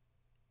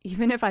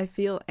 even if I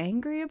feel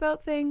angry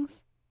about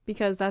things,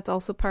 because that's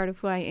also part of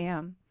who I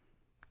am,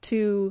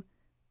 to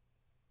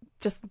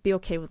just be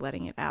okay with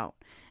letting it out,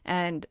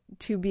 and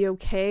to be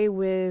okay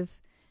with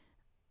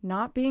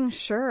not being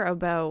sure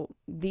about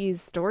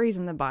these stories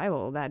in the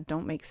Bible that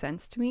don't make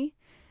sense to me,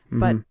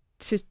 but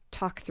to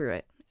talk through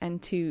it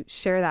and to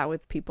share that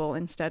with people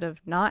instead of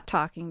not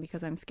talking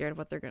because I'm scared of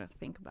what they're going to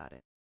think about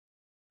it.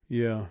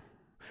 Yeah.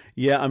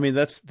 Yeah. I mean,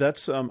 that's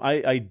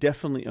I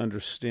definitely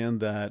understand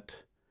that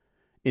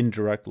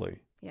indirectly.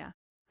 Yeah.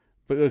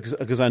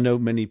 Because I know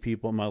many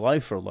people in my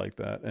life are like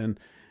that. And,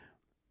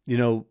 you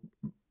know,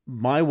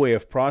 my way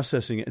of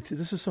processing it,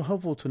 this is so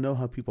helpful to know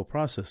how people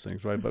process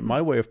things, right? But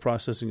my way of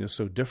processing is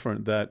so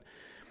different that,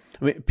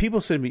 I mean,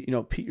 people say to me, you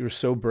know, Pete, you're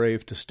so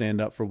brave to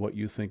stand up for what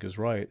you think is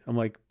right. I'm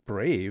like,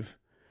 brave?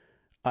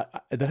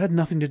 That had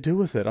nothing to do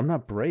with it. I'm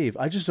not brave.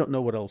 I just don't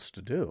know what else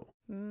to do.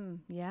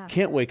 Yeah.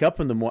 Can't wake up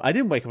in the morning. I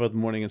didn't wake up in the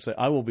morning and say,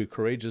 I will be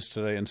courageous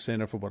today and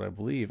stand up for what I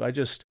believe. I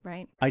just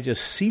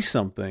see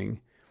something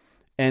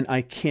and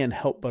I can't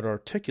help but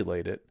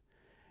articulate it.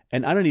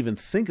 And I don't even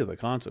think of the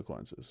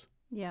consequences.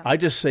 Yeah. I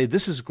just say,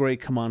 this is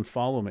great. Come on,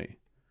 follow me.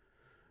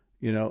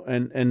 You know,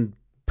 and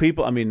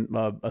people, I mean,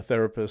 a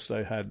therapist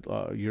I had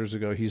years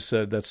ago, he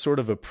said that's sort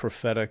of a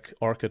prophetic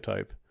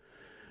archetype,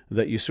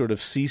 that you sort of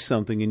see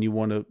something and you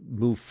want to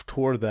move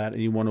toward that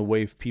and you want to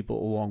wave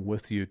people along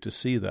with you to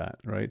see that,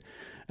 right?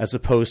 As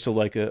opposed to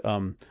like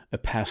a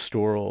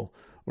pastoral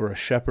or a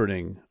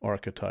shepherding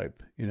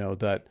archetype, you know,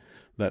 that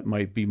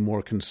might be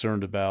more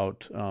concerned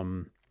about,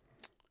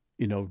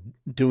 you know,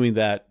 doing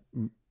that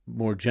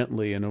more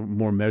gently in a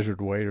more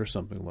measured way or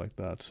something like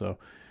that. So,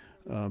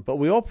 but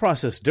we all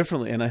process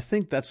differently. And I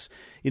think that's,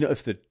 you know,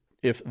 if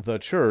the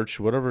church,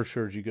 whatever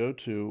church you go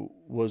to,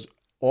 was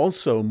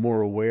also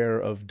more aware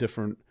of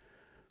different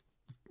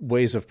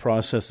ways of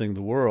processing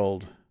the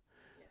world,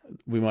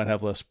 we might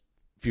have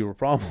fewer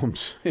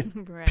problems.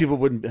 Right. People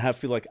wouldn't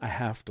feel like I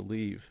have to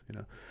leave, you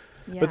know.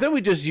 Yeah. But then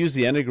we just use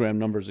the Enneagram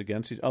numbers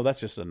against each. Oh, that's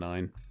just a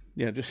 9.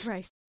 Yeah, just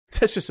right.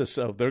 That's just a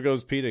 7. There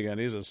goes Pete again.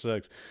 He's a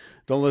 6.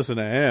 Don't listen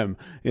to him,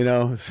 you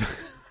know.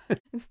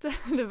 Instead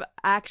of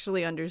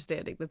actually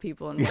understanding the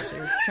people and what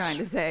they're trying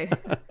to say.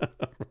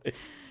 Right.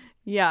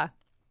 Yeah.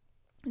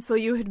 So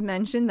you had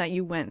mentioned that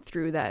you went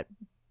through that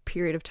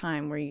period of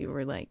time where you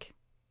were like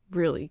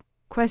really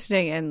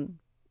questioning and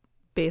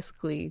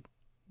basically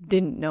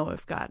didn't know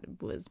if God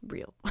was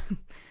real.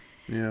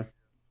 Yeah.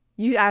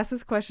 You ask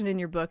this question in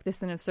your book, The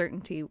Sin of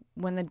Certainty.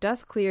 When the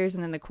dust clears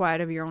and in the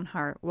quiet of your own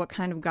heart, what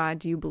kind of God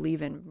do you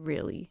believe in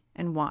really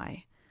and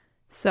why?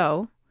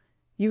 So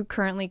you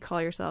currently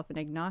call yourself an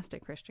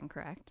agnostic Christian,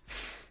 correct?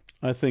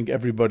 I think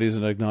everybody's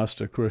an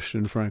agnostic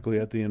Christian, frankly,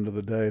 at the end of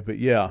the day. But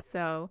yeah.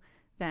 So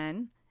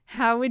then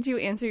how would you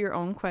answer your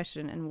own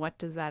question, and what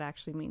does that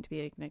actually mean to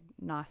be an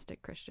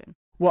agnostic Christian?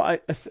 Well,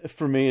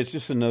 for me, it's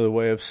just another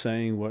way of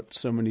saying what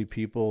so many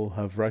people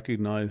have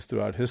recognized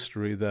throughout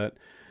history, that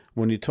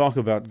when you talk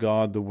about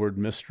God, the word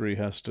mystery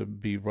has to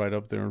be right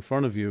up there in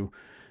front of you,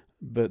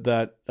 but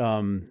that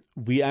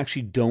we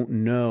actually don't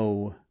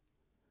know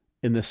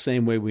in the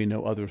same way we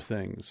know other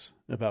things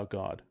about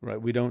God, right?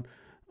 We don't,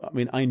 I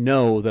mean, I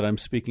know that I'm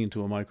speaking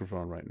to a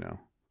microphone right now.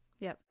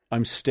 Yep.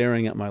 I'm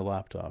staring at my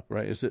laptop,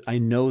 right? I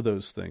know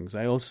those things.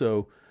 I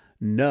also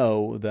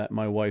know that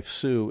my wife,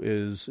 Sue,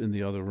 is in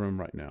the other room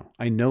right now.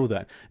 I know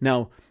that.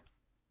 Now,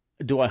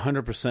 do I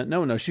 100%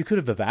 know? No, she could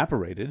have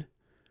evaporated.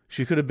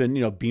 She could have been,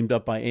 you know, beamed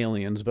up by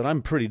aliens, but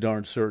I'm pretty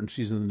darn certain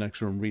she's in the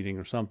next room reading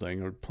or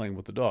something or playing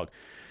with the dog.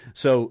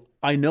 So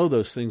I know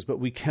those things, but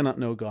we cannot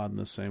know God in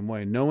the same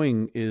way.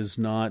 Knowing is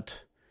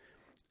not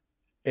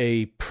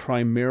a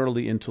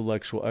primarily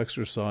intellectual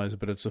exercise,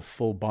 but it's a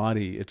full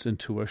body. It's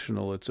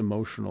intuitional. It's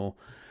emotional.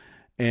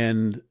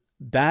 And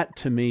that,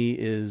 to me,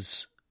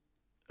 is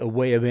a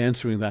way of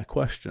answering that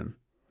question.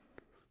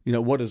 You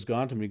know, what is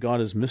God to me?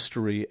 God is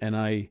mystery, and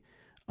I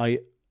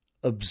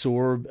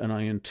absorb and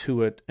I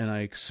intuit and I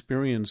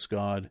experience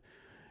God,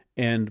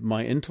 and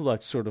my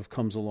intellect sort of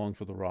comes along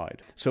for the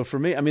ride. So for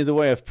me, I mean, the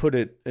way I've put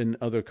it in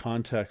other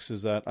contexts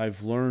is that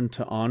I've learned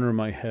to honor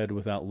my head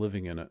without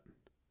living in it.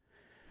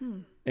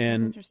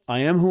 And I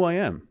am who I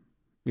am.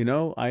 You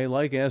know, I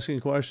like asking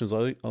questions.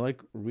 I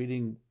like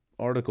reading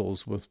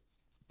articles with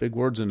big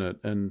words in it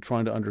and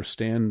trying to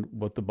understand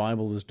what the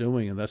Bible is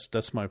doing, and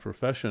that's my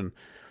profession.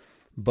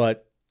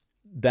 But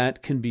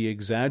that can be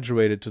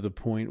exaggerated to the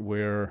point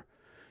where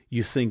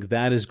you think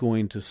that is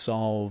going to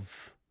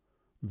solve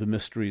the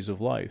mysteries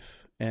of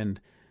life. And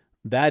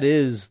that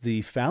is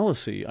the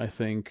fallacy, I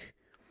think,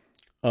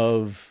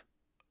 of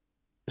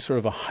sort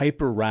of a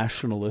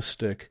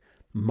hyper-rationalistic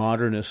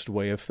modernist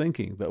way of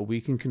thinking, that we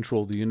can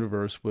control the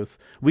universe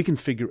we can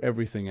figure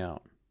everything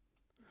out.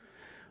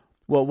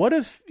 Well, what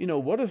if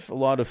a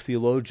lot of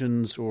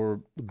theologians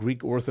or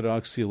Greek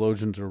Orthodox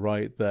theologians are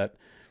right that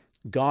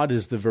God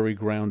is the very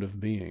ground of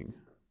being?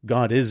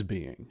 God is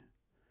being.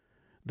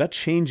 That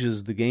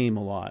changes the game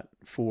a lot.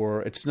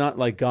 It's not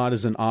like God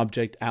is an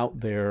object out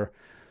there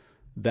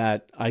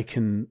that I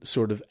can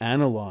sort of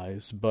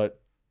analyze,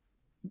 but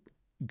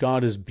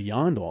God is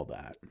beyond all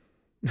that,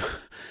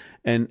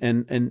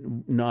 and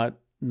not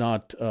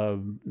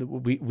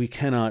we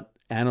cannot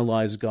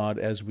analyze God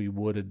as we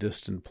would a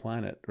distant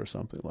planet or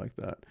something like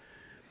that.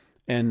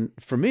 And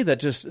for me,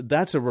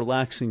 that's a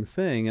relaxing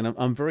thing, and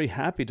I'm very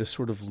happy to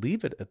sort of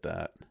leave it at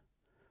that.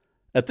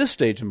 At this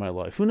stage in my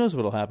life, who knows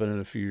what'll happen in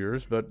a few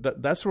years?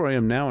 But that's where I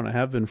am now, and I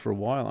have been for a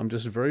while. I'm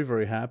just very,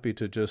 very happy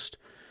to just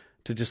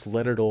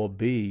let it all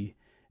be,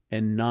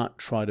 and not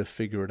try to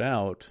figure it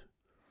out.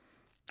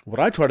 What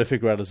I try to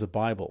figure out is the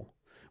Bible,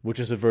 which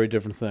is a very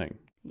different thing.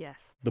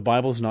 Yes. The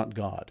Bible's not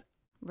God.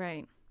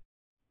 Right.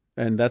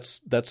 And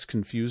that's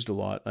confused a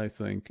lot, I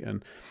think.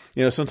 And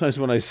sometimes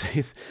when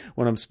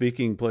I'm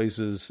speaking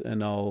places,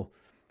 and I'll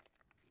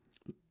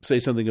say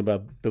something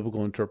about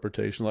biblical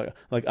interpretation,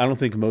 like I don't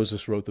think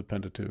Moses wrote the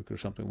Pentateuch or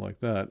something like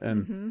that,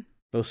 and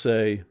they'll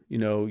say,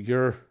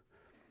 you're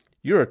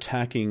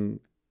attacking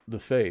the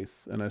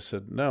faith, and I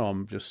said, no,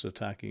 I'm just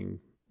attacking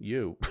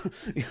you.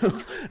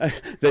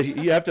 That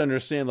you have to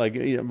understand,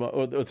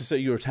 or to say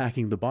you're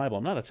attacking the Bible.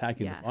 I'm not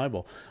attacking the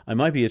Bible. I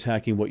might be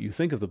attacking what you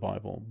think of the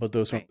Bible, but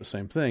those aren't the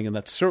same thing, and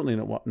that's certainly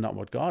not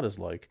what God is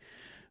like.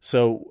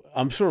 So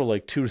I'm sort of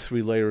like 2 or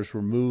 3 layers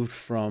removed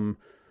from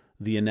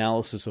the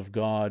analysis of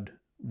God,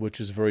 which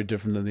is very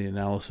different than the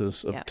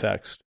analysis of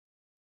text.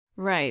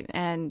 Right,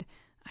 and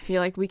I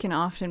feel like we can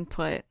often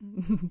put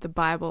the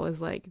Bible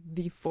as like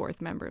the 4th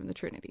member of the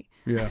Trinity.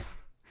 Yeah.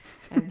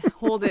 And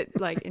hold it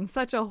like in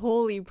such a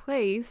holy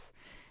place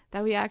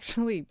that we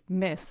actually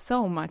miss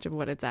so much of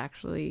what it's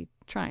actually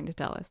trying to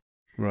tell us.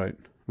 Right.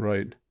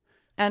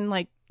 And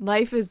like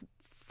life is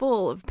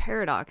full of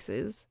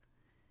paradoxes.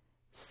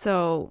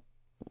 So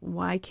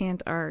why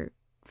can't our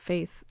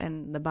faith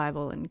and the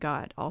Bible and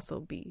God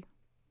also be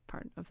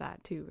part of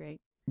that too, right?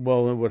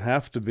 Well, it would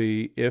have to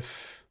be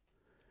if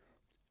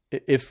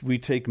we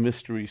take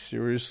mystery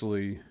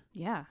seriously.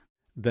 Yeah.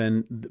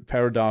 Then the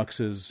paradox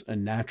is a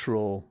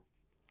natural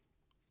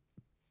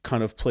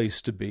kind of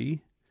place to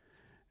be,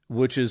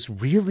 which is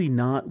really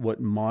not what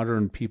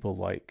modern people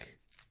like.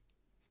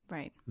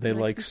 Right. They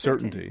like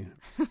certainty.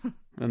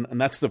 and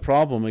that's the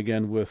problem,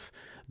 again, with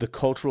the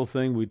cultural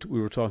thing we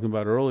were talking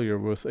about earlier,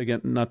 with,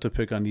 again, not to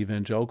pick on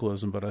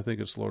evangelicalism, but I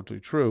think it's largely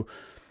true,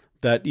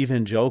 that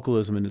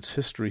evangelicalism in its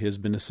history has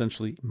been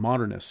essentially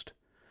modernist,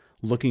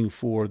 looking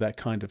for that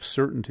kind of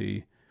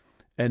certainty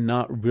and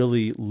not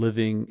really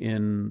living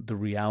in the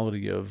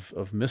reality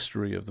of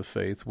mystery of the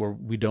faith, where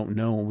we don't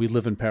know. We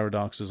live in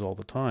paradoxes all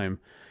the time.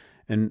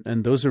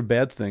 And those are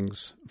bad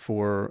things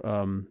for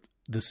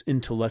this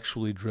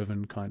intellectually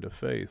driven kind of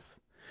faith.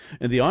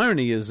 And the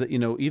irony is that,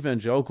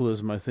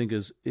 evangelicalism, I think,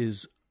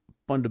 is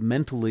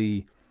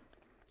fundamentally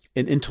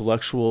an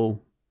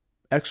intellectual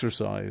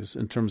exercise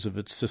in terms of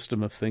its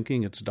system of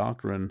thinking, its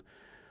doctrine,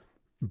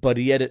 but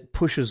yet it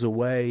pushes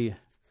away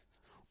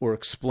or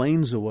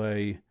explains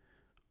away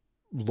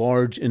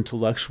large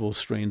intellectual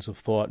strains of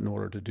thought in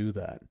order to do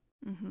that.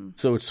 Mm-hmm.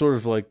 So it's sort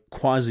of like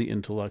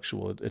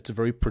quasi-intellectual. It's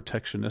very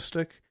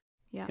protectionistic,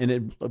 and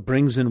it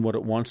brings in what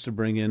it wants to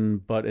bring in,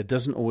 but it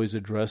doesn't always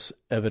address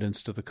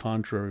evidence to the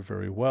contrary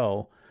very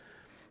well.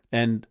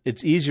 And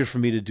it's easier for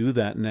me to do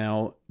that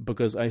now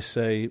because I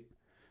say,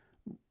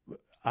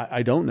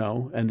 I don't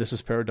know, and this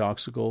is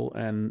paradoxical,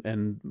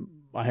 and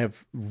I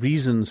have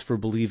reasons for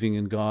believing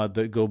in God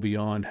that go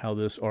beyond how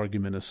this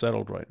argument is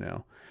settled right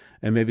now.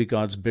 And maybe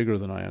God's bigger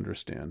than I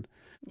understand.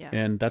 Yeah.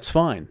 And that's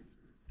fine.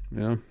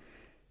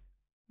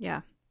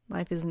 Yeah.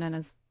 Life isn't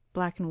as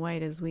black and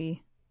white as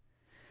we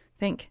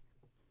think.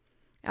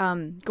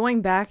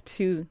 Going back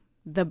to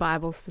the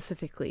Bible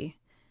specifically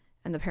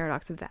and the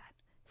paradox of that.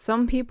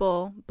 Some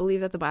people believe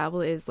that the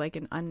Bible is like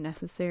an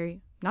unnecessary,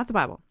 not the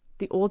Bible,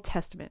 the Old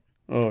Testament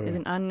is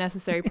an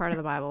unnecessary part of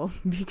the Bible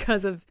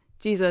because of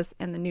Jesus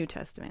and the New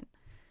Testament.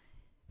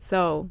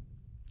 So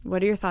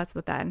what are your thoughts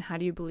with that, and how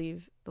do you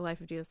believe the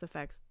life of Jesus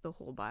affects the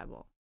whole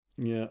Bible?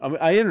 Yeah, I mean,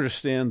 I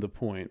understand the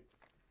point.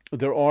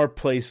 There are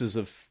places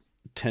of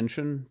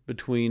tension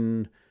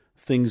between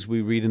things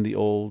we read in the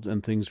Old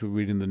and things we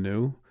read in the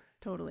New.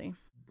 Totally.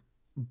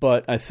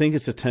 But I think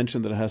it's a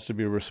tension that has to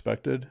be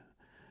respected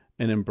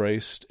and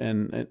embraced,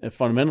 and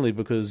fundamentally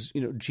because,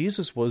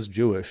 Jesus was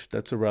Jewish.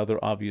 That's a rather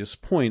obvious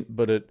point,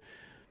 but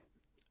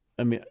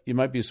you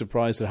might be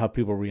surprised at how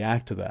people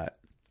react to that.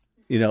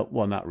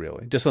 Well, not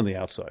really, just on the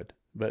outside.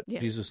 But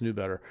Jesus knew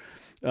better.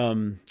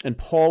 And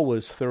Paul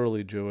was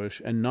thoroughly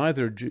Jewish, and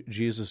neither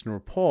Jesus nor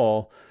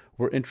Paul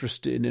were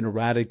interested in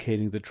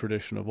eradicating the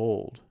tradition of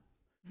old.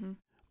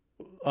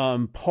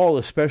 Mm-hmm. Paul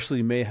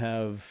especially may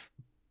have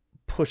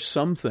pushed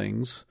some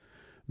things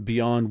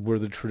beyond where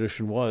the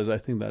tradition was. I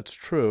think that's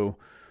true.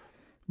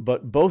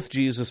 But both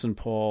Jesus and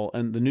Paul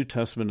and the New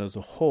Testament as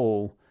a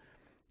whole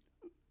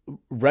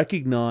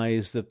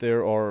recognize that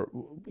there are,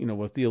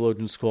 what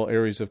theologians call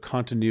areas of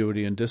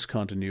continuity and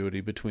discontinuity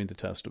between the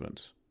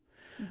Testaments.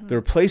 Mm-hmm. There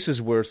are places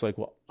where it's like,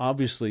 well,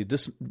 obviously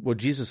what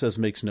Jesus says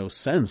makes no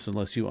sense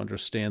unless you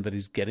understand that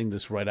he's getting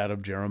this right out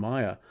of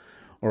Jeremiah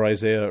or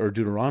Isaiah or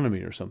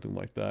Deuteronomy or something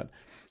like that.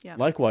 Yeah.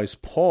 Likewise,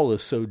 Paul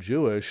is so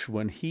Jewish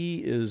when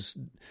he is,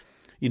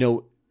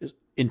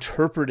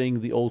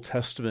 interpreting the Old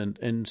Testament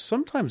in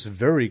sometimes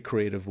very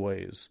creative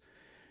ways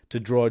to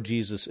draw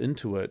Jesus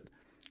into it.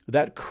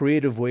 That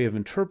creative way of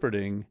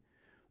interpreting,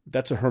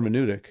 that's a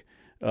hermeneutic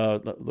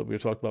that we were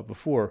talking about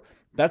before.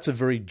 That's a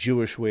very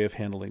Jewish way of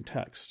handling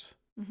text.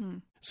 Mm-hmm.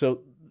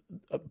 So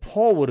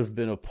Paul would have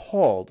been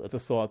appalled at the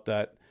thought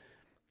that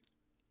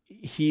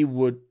he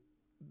would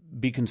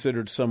be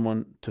considered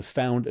someone to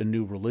found a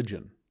new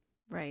religion.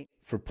 Right.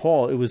 For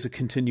Paul, it was a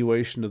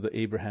continuation of the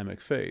Abrahamic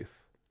faith.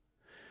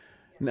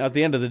 Now, at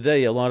the end of the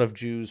day, a lot of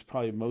Jews,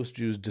 probably most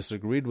Jews,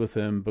 disagreed with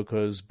him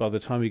because by the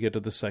time you get to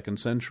the 2nd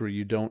century,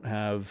 you don't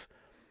have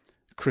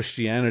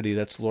Christianity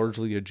that's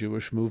largely a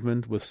Jewish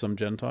movement with some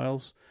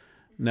Gentiles.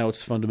 Now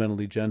it's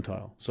fundamentally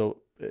Gentile. So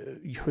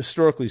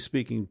historically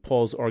speaking,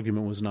 Paul's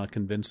argument was not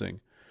convincing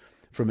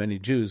for many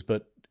Jews,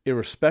 but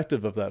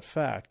irrespective of that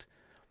fact,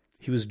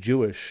 he was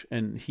Jewish,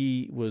 and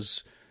he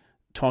was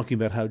talking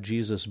about how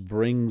Jesus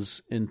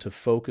brings into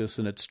focus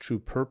and its true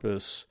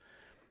purpose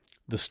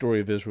the story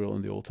of Israel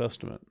in the Old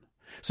Testament.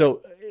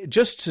 So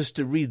just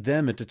to read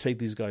them and to take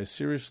these guys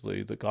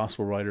seriously, the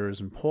gospel writers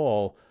and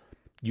Paul,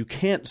 you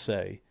can't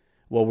say,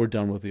 well, we're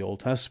done with the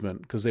Old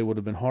Testament, because they would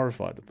have been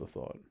horrified at the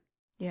thought.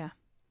 Yeah,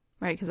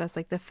 right, because that's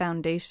like the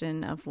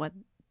foundation of what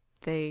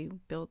they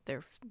built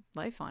their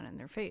life on and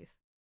their faith.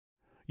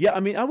 Yeah, I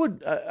mean,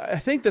 I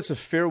think that's a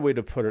fair way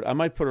to put it. I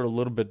might put it a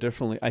little bit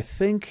differently. I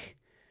think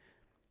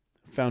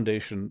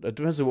foundation, it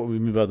depends on what we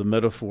mean by the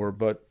metaphor,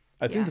 but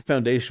I think the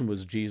foundation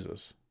was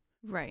Jesus.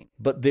 Right.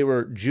 But they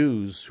were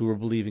Jews who were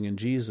believing in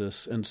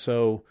Jesus, and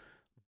so...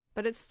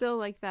 But it's still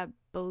like that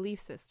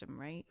belief system,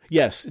 right?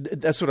 Yes,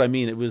 that's what I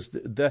mean. It was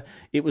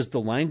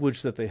the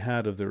language that they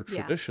had of their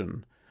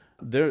tradition.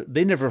 Yeah.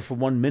 They never for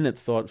 1 minute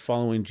thought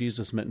following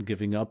Jesus meant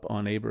giving up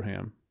on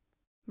Abraham.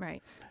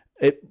 Right.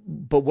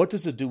 But what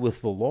does it do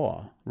with the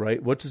law,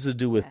 right? What does it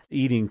do with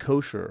eating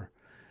kosher?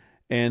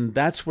 And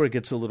that's where it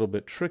gets a little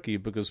bit tricky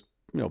because,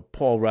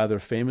 Paul rather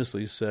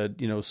famously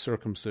said,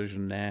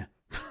 circumcision, nah.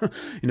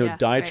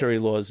 Dietary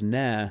laws,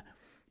 nah.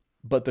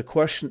 But the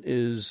question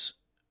is,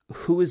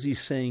 who is he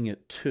saying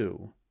it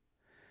to?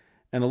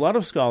 And a lot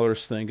of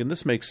scholars think, and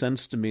this makes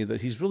sense to me,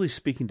 that he's really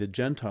speaking to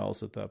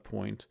Gentiles at that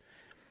point,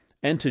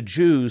 and to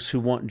Jews who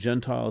want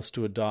Gentiles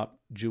to adopt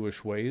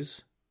Jewish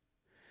ways.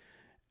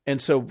 And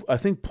so I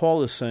think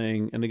Paul is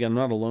saying, and again, I'm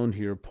not alone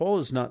here, Paul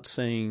is not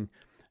saying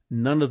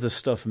none of this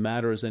stuff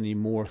matters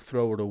anymore,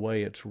 throw it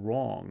away, it's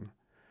wrong.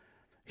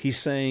 He's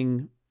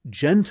saying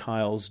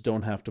Gentiles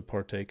don't have to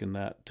partake in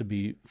that to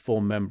be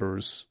full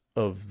members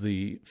of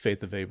the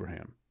faith of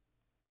Abraham.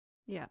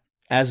 Yeah.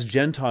 As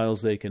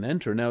Gentiles, they can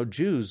enter. Now,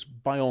 Jews,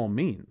 by all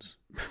means,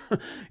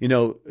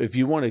 if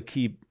you want to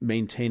keep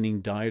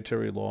maintaining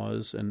dietary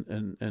laws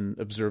and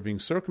observing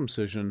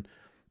circumcision,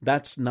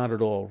 that's not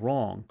at all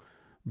wrong.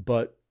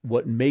 But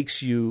what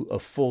makes you a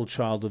full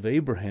child of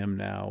Abraham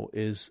now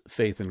is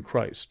faith in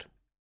Christ.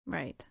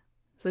 Right.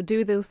 So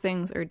do those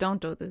things or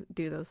don't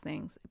do those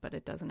things, but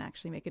it doesn't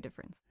actually make a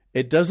difference.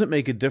 It doesn't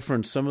make a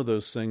difference, some of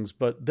those things,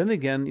 but then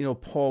again,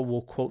 Paul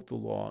will quote the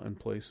law in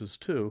places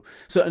too.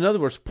 So in other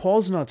words,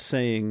 Paul's not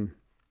saying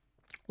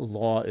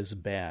law is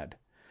bad.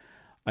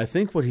 I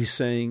think what he's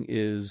saying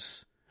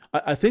is,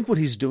 I think what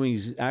he's doing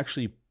is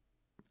actually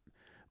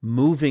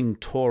moving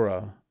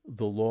Torah,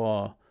 the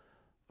law,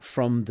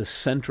 from the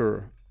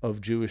center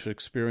of Jewish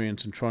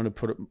experience and trying to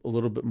put it a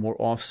little bit more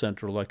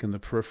off-center, like in the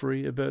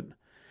periphery a bit,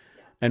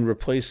 and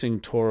replacing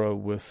Torah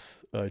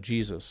with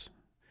Jesus.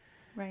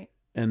 Right.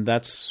 And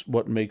that's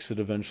what makes it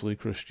eventually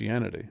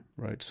Christianity,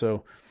 right?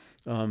 So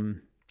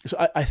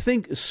I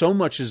think so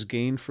much is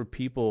gained for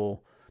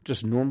people,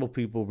 just normal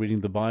people reading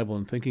the Bible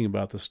and thinking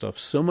about this stuff.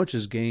 So much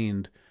is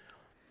gained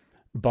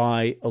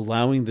by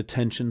allowing the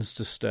tensions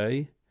to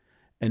stay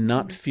and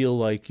not feel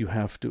like you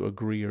have to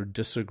agree or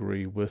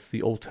disagree with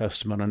the Old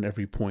Testament on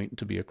every point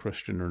to be a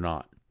Christian or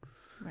not.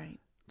 Right.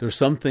 There's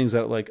some things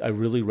that I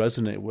really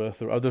resonate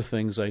with, or other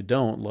things I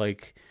don't,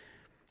 like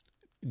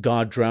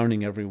God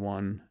drowning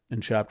everyone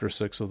in chapter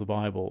 6 of the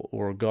Bible,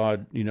 or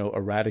God,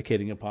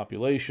 eradicating a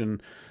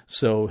population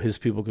so his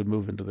people could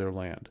move into their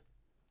land.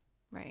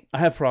 Right. I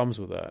have problems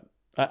with that.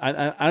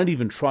 I don't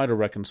even try to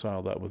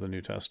reconcile that with the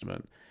New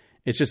Testament.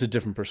 It's just a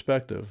different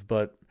perspective,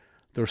 but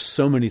there's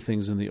so many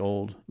things in the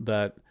Old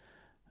that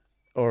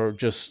are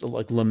just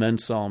like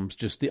lament psalms,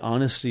 just the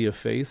honesty of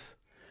faith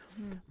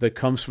that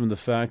comes from the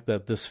fact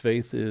that this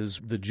faith is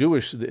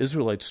the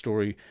Israelite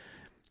story,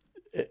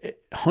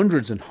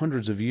 hundreds and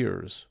hundreds of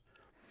years.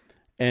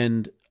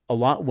 And a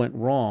lot went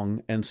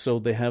wrong, and so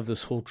they have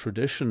this whole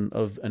tradition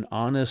of an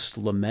honest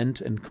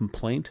lament and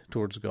complaint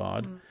towards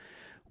God,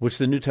 which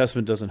the New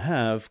Testament doesn't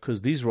have,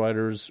 because these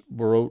writers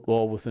wrote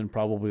all within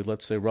probably,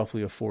 let's say,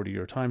 roughly a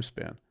 40-year time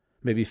span,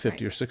 maybe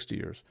 50 or 60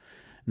 years.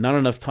 Not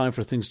enough time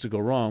for things to go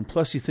wrong.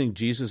 Plus, you think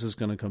Jesus is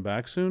going to come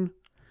back soon?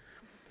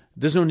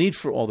 There's no need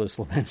for all this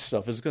lament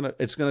stuff. It's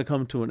gonna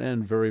come to an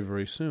end very,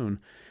 very soon.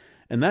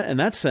 And that in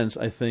that sense,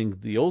 I think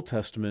the Old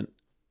Testament,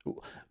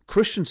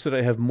 Christians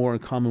today have more in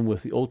common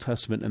with the Old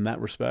Testament in that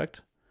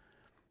respect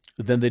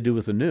than they do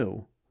with the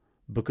New,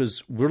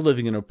 because we're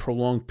living in a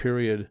prolonged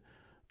period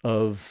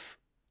of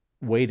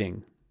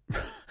waiting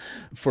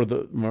for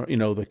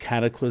the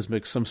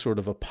cataclysmic, some sort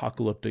of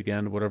apocalyptic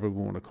end, whatever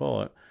we want to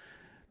call it.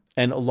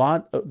 And a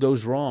lot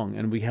goes wrong,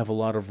 and we have a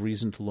lot of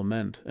reason to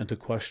lament and to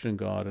question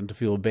God and to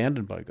feel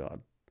abandoned by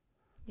God.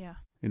 Yeah.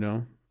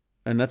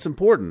 And that's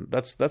important.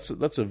 That's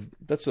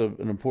an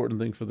important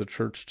thing for the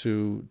church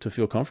to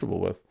feel comfortable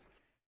with.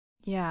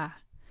 Yeah.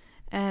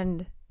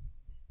 And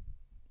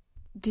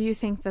do you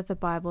think that the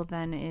Bible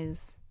then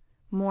is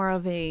more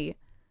of a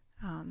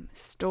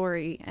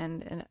story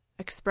and an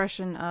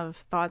expression of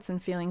thoughts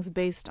and feelings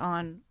based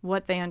on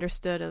what they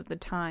understood of the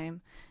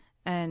time,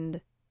 and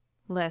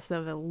less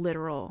of a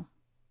literal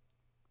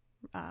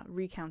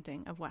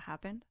recounting of what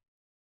happened?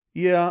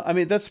 Yeah, I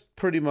mean, that's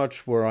pretty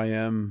much where I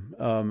am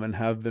and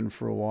have been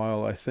for a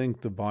while. I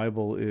think the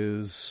Bible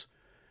is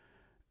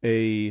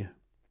a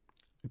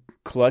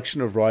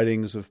collection of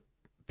writings of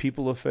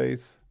people of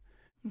faith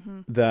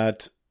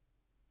that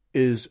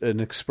is an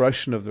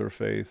expression of their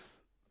faith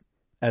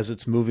as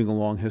it's moving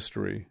along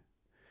history.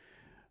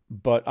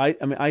 But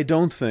I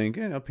don't think,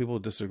 people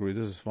disagree,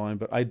 this is fine,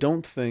 but I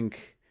don't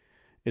think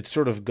it's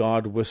sort of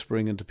God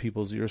whispering into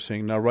people's ears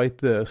saying, now write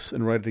this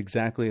and write it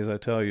exactly as I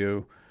tell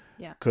you,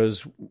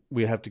 because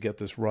we have to get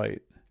this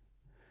right.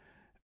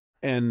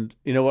 And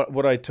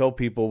what I tell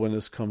people when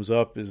this comes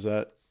up is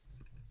that,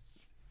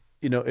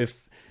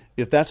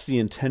 if that's the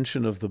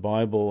intention of the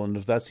Bible, and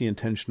if that's the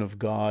intention of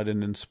God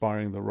in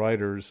inspiring the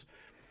writers,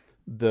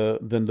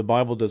 then the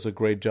Bible does a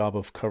great job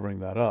of covering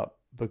that up,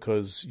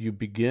 because you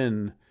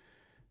begin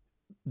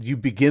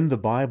the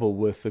Bible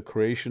with the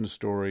creation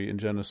story in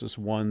Genesis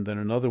 1, then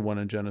another one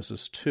in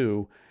Genesis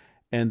 2,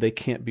 and they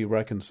can't be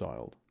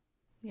reconciled.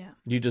 Yeah.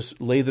 You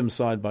just lay them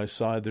side by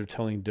side, they're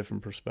telling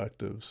different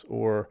perspectives,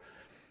 or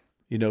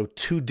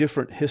two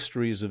different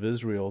histories of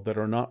Israel that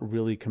are not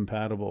really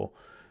compatible,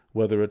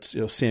 whether it's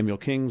Samuel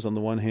Kings on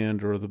the one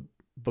hand or the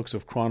books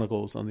of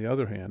Chronicles on the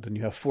other hand. And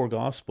you have 4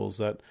 Gospels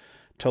that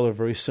tell a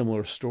very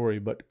similar story,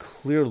 but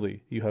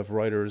clearly you have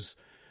writers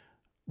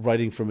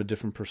writing from a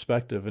different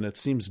perspective, and it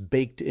seems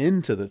baked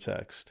into the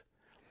text.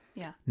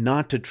 Yeah.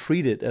 Not to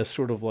treat it as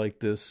sort of like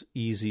this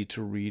easy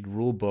to read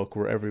rule book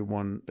where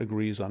everyone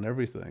agrees on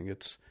everything.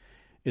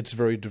 It's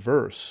very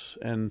diverse,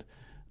 and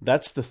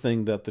that's the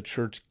thing that the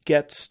church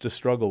gets to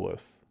struggle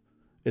with.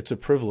 It's a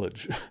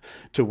privilege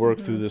to work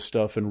through this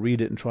stuff and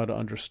read it and try to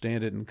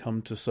understand it and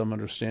come to some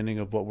understanding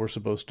of what we're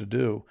supposed to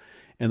do,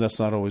 and that's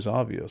not always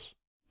obvious.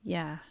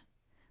 Yeah.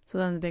 So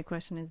then the big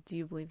question is, do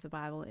you believe the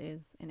Bible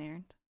is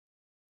inerrant?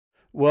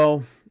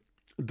 Well,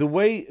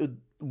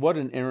 what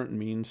inerrant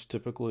means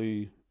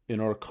typically in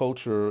our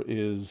culture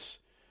is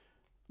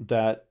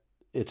that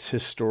it's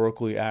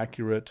historically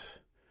accurate,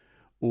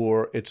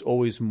 or it's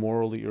always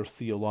morally or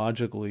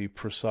theologically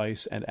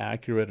precise and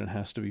accurate and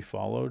has to be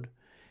followed.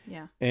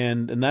 Yeah.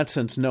 And in that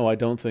sense, no, I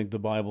don't think the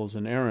Bible is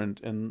inerrant.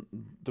 And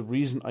the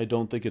reason I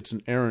don't think it's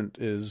inerrant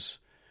is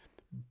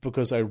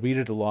because I read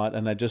it a lot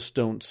and I just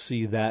don't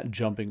see that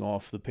jumping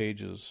off the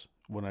pages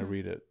when I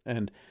read it.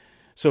 And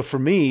so for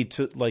me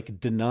to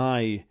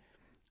deny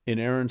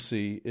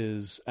inerrancy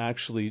is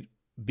actually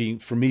being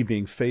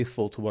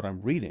faithful to what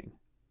I'm reading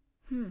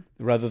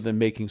rather than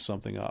making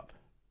something up.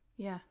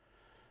 Yeah.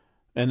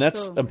 And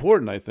that's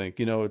important, I think.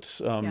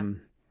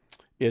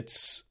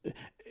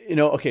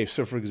 Okay,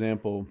 so for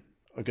example,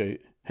 hey,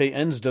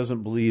 Enns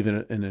doesn't believe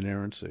in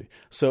inerrancy.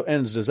 So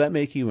Enns, does that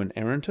make you an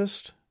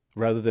errantist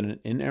rather than an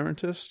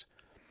inerrantist?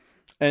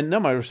 And now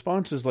my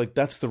response is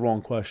that's the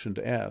wrong question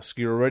to ask.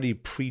 You're already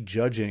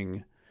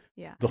prejudging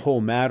the whole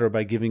matter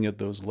by giving it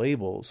those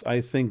labels. I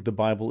think the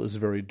Bible is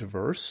very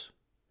diverse.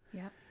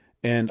 Yeah.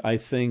 And I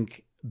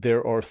think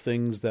there are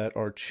things that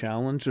are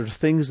challenged, or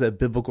things that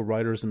biblical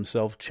writers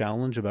themselves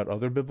challenge about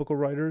other biblical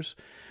writers.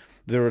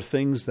 There are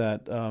things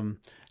that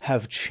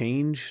have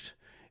changed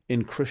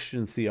in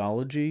Christian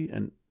theology,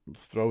 and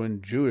throw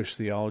in Jewish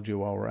theology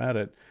while we're at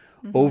it,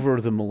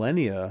 over the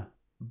millennia,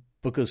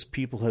 because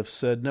people have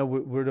said, no,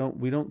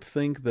 we don't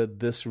think that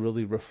this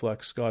really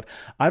reflects God.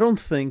 I don't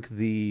think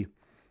the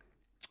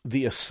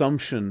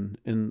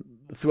assumption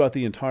throughout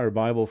the entire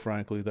Bible,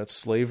 frankly, that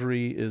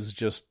slavery is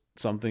just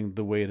something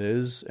the way it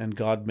is, and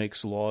God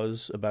makes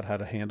laws about how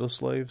to handle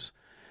slaves.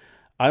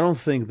 I don't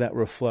think that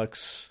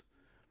reflects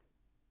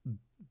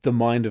the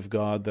mind of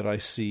God that I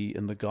see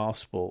in the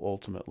gospel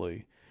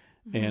ultimately,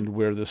 and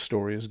where this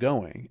story is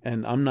going.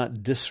 And I'm not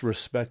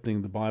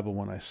disrespecting the Bible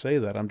when I say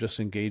that. I'm just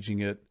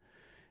engaging it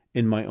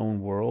in my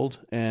own world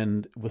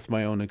and with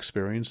my own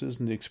experiences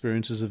and the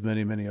experiences of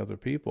many, many other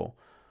people.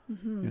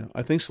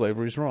 I think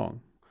slavery is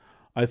wrong.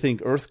 I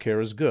think earth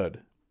care is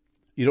good.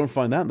 You don't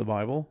find that in the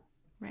Bible.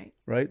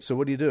 Right? So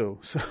what do?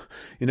 So,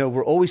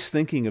 we're always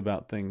thinking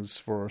about things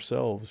for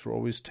ourselves. We're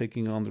always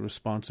taking on the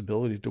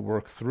responsibility to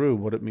work through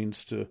what it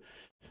means to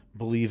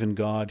believe in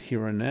God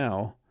here and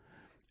now.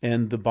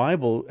 And the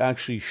Bible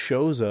actually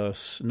shows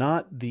us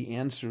not the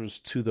answers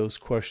to those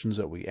questions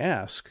that we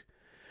ask,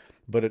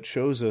 but it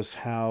shows us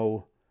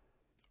how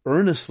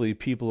earnestly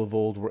people of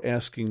old were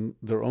asking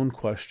their own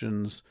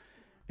questions,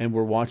 and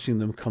we're watching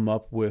them come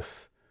up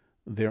with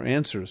their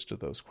answers to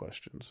those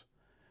questions.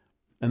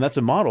 And that's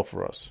a model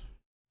for us.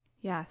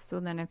 Yeah. So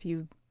then if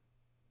you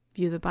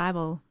view the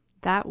Bible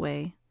that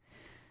way,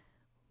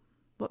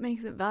 what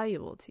makes it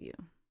valuable to you?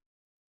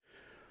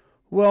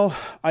 Well,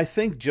 I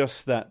think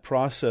just that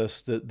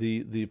process, that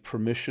the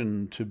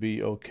permission to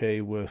be okay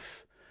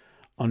with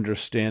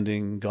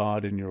understanding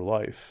God in your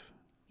life.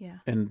 Yeah.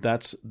 And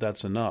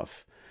that's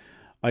enough.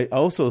 I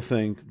also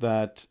think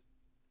that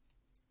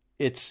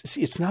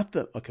it's not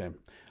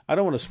I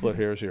don't want to split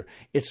hairs here.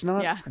 It's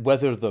not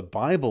whether the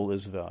Bible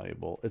is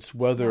valuable, it's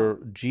whether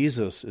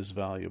Jesus is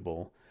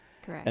valuable.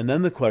 Correct. And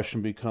then the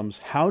question becomes,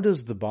 how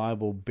does the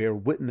Bible bear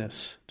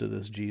witness to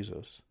this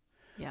Jesus?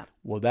 Yeah.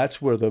 Well,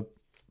 that's where the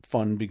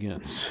fun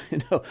begins,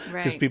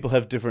 because people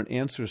have different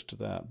answers to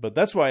that. But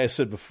that's why I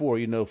said before,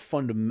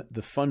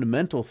 the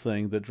fundamental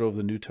thing that drove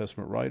the New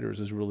Testament writers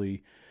is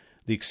really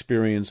the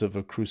experience of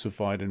a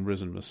crucified and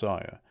risen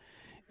Messiah.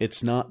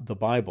 It's not the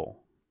Bible.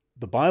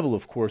 The Bible,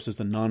 of course, is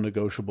a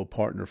non-negotiable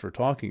partner for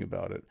talking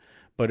about it,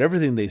 but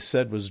everything they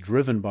said was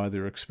driven by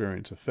their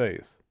experience of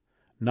faith,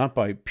 not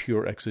by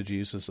pure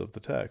exegesis of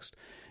the text.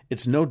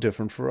 It's no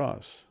different for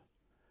us.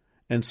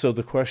 And so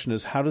the question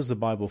is, how does the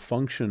Bible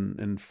function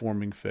in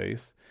forming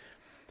faith?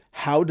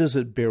 How does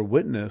it bear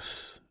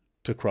witness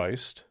to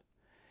Christ?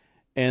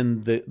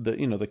 And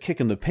the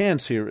kick in the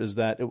pants here is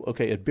that,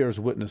 it bears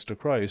witness to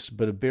Christ,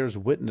 but it bears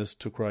witness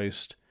to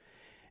Christ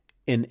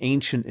in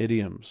ancient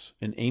idioms,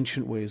 in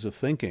ancient ways of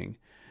thinking.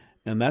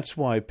 And that's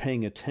why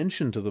paying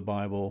attention to the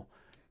Bible,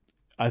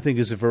 I think,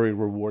 is a very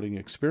rewarding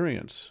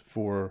experience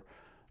for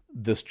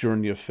this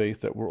journey of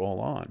faith that we're all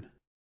on.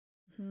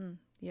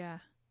 Yeah.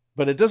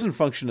 But it doesn't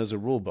function as a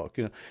rule book.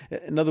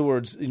 In other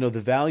words, the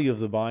value of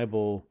the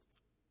Bible,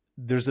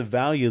 there's a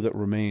value that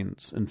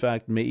remains. In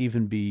fact, may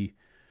even be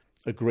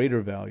a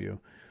greater value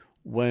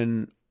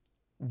when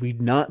we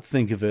not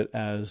think of it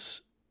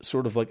as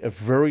sort of like a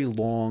very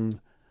long,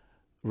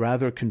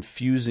 rather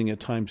confusing, at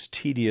times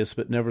tedious,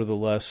 but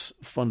nevertheless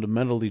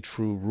fundamentally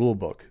true rule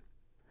book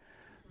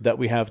that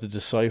we have to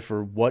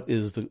decipher what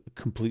is the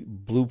complete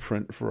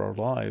blueprint for our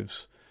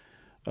lives.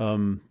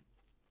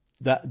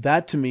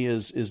 That to me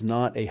is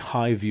not a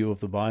high view of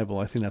the Bible.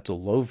 I think that's a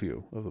low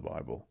view of the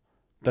Bible.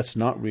 That's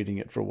not reading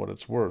it for what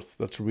it's worth.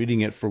 That's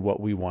reading it for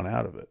what we want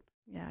out of it.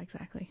 Yeah,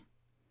 exactly.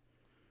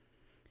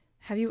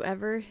 Have you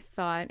ever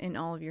thought in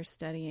all of your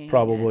studying,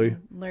 probably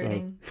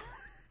learning,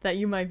 that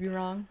you might be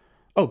wrong?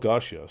 Oh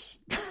gosh, yes.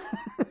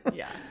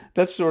 Yeah.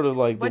 That's sort of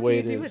like the way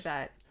it is. What do you do with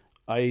that?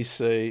 I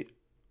say,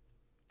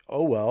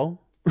 oh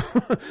well.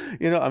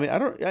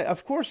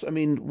 Of course,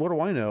 what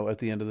do I know at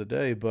the end of the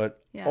day?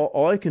 But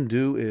all I can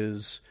do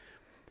is,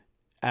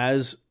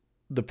 as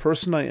the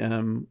person I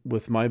am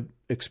with my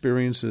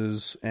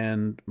experiences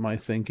and my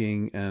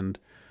thinking and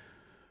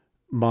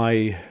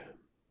my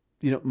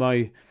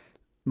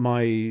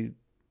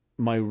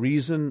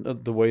reason,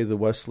 the way the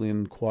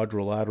Wesleyan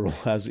quadrilateral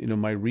has,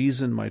 my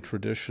reason, my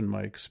tradition,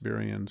 my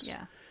experience.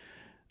 Yeah.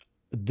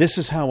 This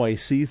is how I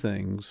see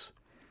things.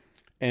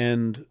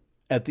 And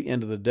at the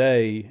end of the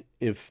day,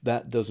 if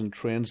that doesn't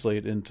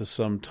translate into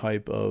some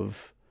type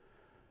of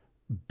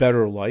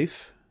better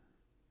life,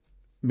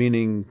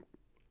 meaning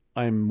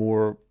I'm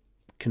more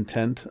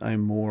content,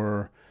 I'm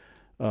more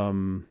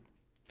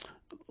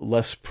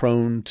less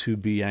prone to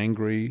be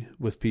angry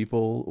with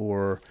people,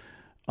 or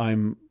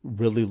I'm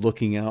really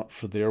looking out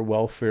for their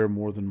welfare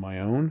more than my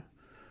own.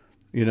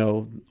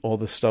 All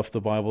the stuff the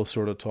Bible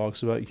sort of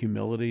talks about,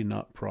 humility,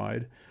 not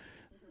pride.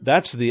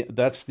 That's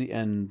the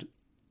end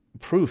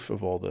proof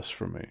of all this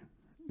for me,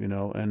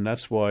 and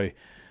that's why,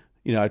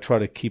 I try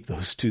to keep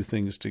those two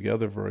things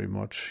together very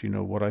much,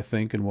 what I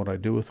think and what I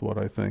do with what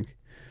I think.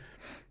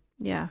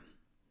 Yeah.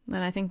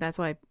 And I think that's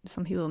why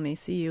some people may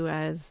see you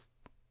as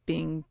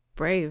being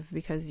brave,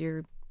 because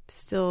you're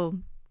still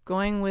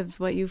going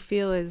with what you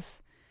feel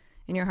is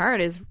in your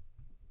heart is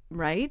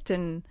right,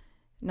 and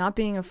not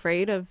being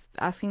afraid of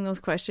asking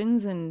those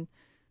questions and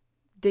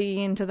digging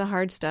into the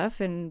hard stuff.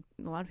 And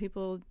a lot of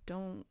people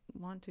don't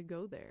want to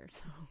go there.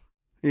 So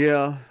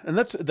yeah, and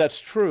that's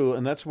true,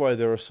 and that's why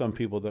there are some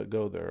people that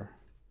go there.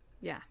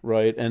 Yeah.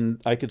 Right.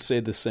 And I could say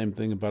the same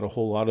thing about a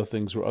whole lot of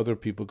things where other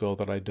people go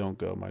that I don't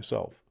go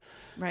myself.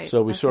 Right.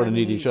 So we sort of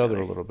need each other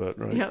a little bit,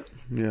 right? Yep.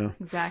 Yeah.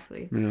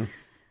 Exactly. Yeah.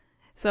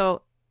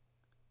 So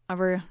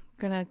we're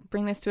going to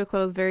bring this to a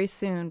close very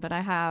soon, but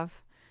I have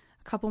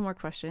a couple more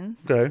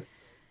questions. Okay.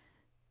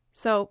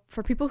 So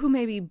for people who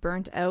may be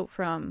burnt out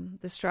from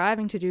the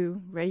striving to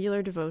do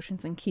regular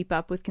devotions and keep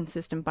up with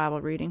consistent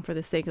Bible reading for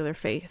the sake of their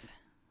faith,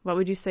 what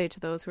would you say to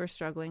those who are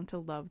struggling to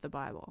love the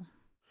Bible?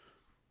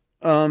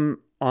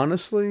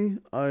 Honestly,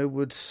 I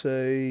would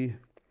say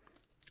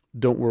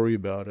don't worry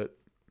about it.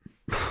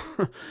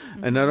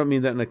 And I don't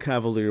mean that in a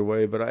cavalier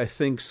way, but I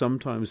think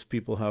sometimes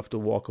people have to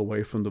walk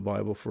away from the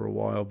Bible for a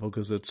while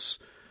because it's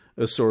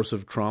a source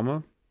of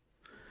trauma.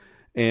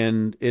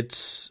 And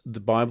the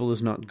Bible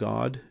is not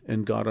God,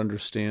 and God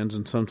understands,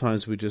 and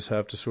sometimes we just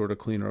have to sort of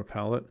clean our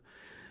palate.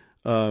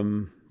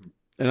 And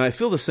I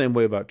feel the same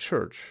way about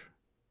church.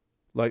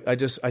 Like,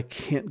 I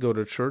can't go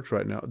to church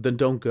right now. Then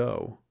don't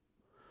go.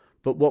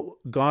 But what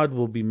God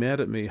will be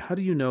mad at me? How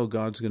do you know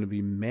God's going to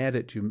be mad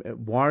at you?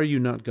 Why are you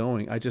not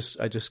going? I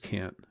just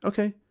can't.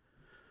 Okay,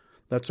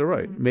 that's all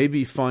right. Mm-hmm.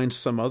 Maybe find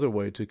some other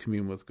way to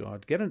commune with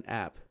God. Get an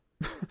app.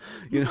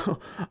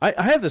 I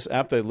have this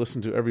app that I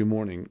listen to every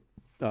morning.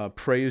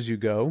 Pray As You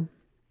Go.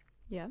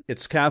 Yeah,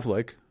 it's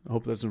Catholic. I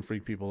hope that doesn't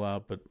freak people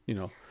out, but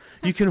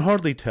you can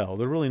hardly tell.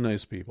 They're really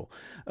nice people.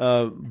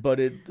 But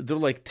they're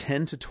like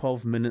 10 to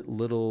 12 minute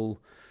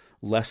little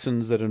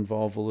lessons that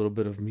involve a little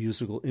bit of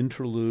musical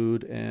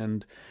interlude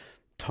and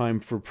time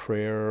for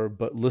prayer,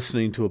 but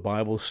listening to a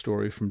Bible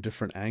story from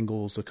different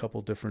angles a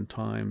couple different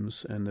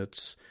times, and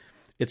it's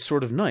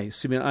sort of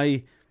nice. I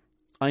mean,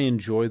 I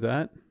enjoy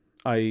that.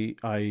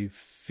 I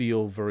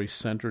feel very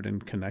centered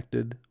and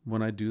connected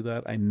when I do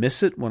that. I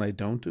miss it when I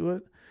don't do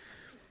it.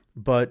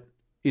 But,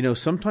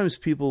 sometimes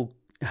people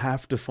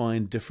have to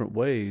find different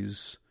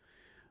ways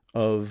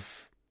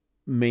of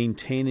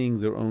maintaining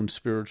their own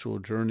spiritual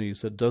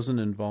journeys that doesn't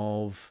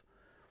involve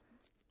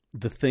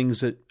the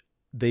things that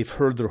they've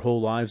heard their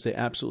whole lives they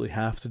absolutely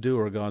have to do,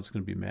 or God's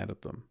going to be mad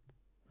at them.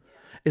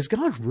 Is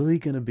God really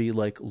going to be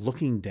like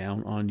looking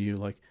down on you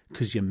like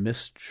because you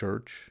missed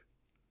church?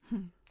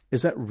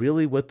 Is that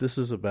really what this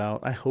is about?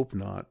 I hope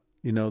not.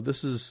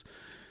 This is,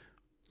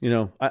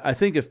 I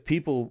think if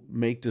people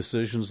make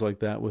decisions like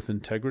that with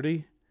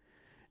integrity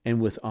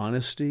and with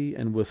honesty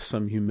and with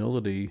some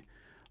humility,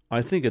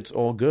 I think it's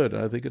all good.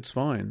 I think it's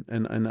fine.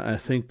 And I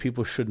think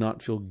people should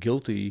not feel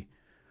guilty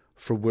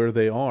for where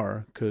they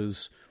are,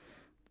 because,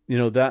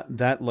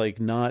 that like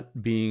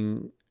not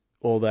being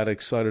all that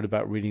excited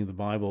about reading the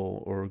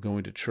Bible or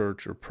going to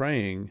church or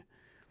praying,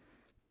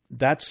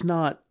 that's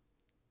not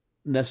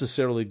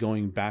necessarily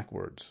going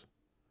backwards.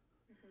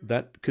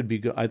 That could be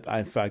good.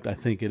 In fact, I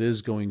think it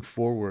is going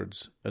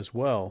forwards as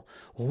well.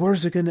 Well,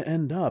 where's it going to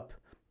end up?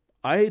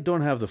 I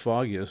don't have the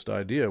foggiest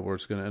idea where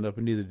it's going to end up,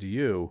 and neither do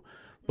you.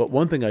 But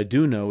one thing I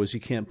do know is you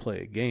can't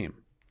play a game.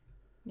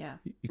 Yeah.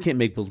 You can't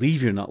make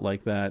believe you're not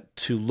like that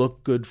to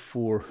look good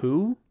for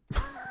who?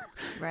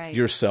 Right.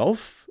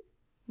 Yourself?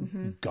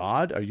 Mm-hmm.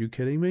 God? Are you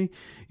kidding me?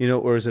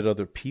 Or is it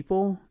other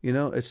people?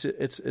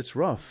 It's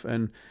rough.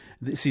 And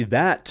see,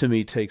 that to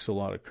me takes a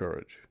lot of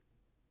courage.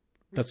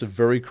 That's a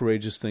very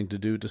courageous thing to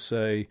do, to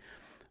say,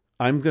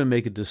 I'm going to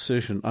make a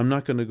decision. I'm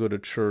not going to go to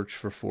church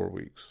for 4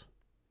 weeks.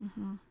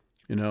 Mm-hmm.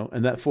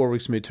 And that 4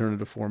 weeks may turn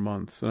into 4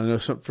 months. And I know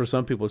for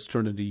some people it's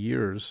turned into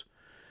years.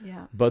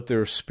 Yeah. But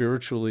they're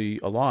spiritually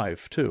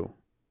alive too.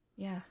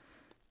 Yeah.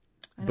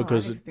 I know,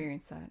 because I've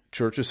experienced that.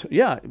 Churches,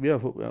 yeah, a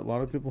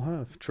lot of people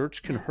have.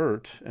 Church can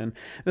hurt. And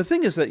the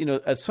thing is that,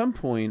 at some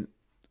point,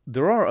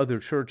 there are other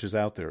churches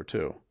out there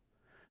too.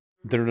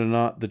 They're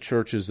not the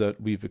churches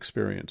that we've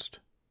experienced.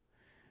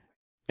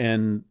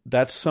 And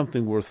that's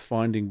something worth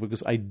finding,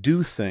 because I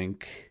do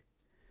think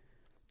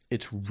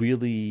it's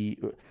really,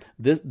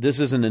 this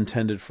isn't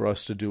intended for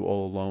us to do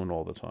all alone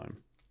all the time.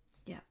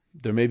 Yeah.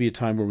 There may be a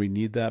time where we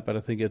need that, but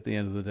I think at the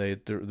end of the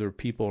day, there are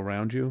people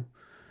around you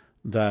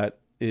that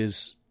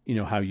is,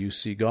 how you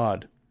see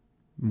God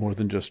more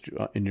than just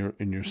in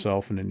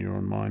yourself and in your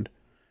own mind.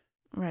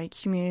 Right.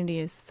 Community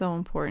is so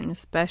important,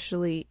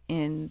 especially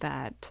in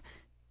that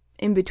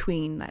in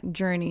between, that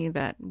journey,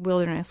 that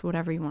wilderness,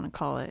 whatever you want to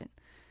call it.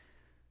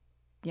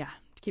 Yeah.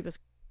 To keep us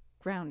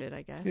grounded,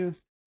 I guess. Yeah.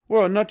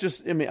 Well, not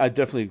just, I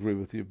definitely agree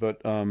with you,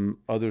 but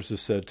others have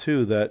said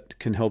too that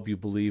can help you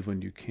believe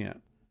when you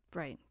can't.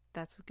 Right.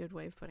 That's a good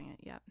way of putting it.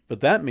 Yeah.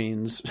 But that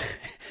means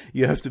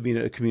you have to be in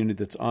a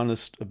community that's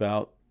honest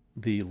about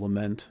the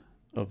lament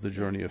of the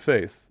journey of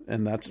faith.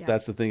 And that's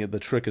the thing. The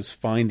trick is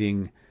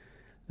finding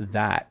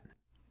that.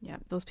 Yeah.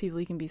 Those people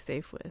you can be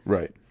safe with.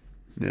 Right.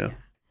 Yeah.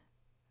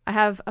 I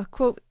have a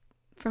quote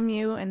from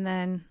you, and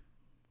then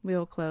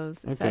we'll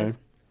close. It says,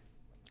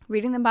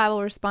 reading the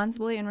Bible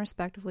responsibly and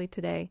respectfully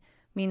today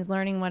means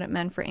learning what it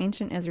meant for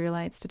ancient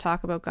Israelites to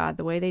talk about God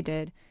the way they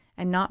did,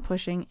 and not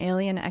pushing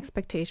alien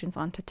expectations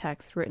onto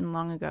texts written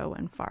long ago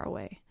and far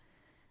away.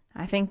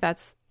 I think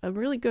that's a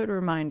really good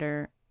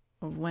reminder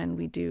of when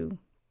we do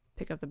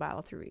pick up the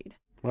Bible to read.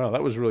 Wow,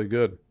 that was really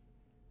good.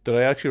 Did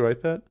I actually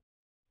write that?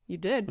 You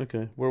did.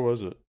 Okay, where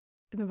was it?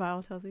 The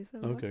Bible tells you so.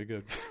 Okay,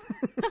 good.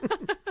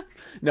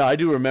 No, I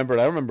do remember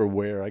it. I remember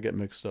where. I get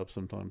mixed up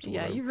sometimes.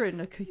 Yeah, you've written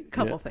a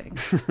couple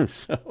things.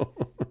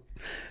 So...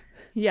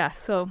 Yeah,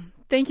 so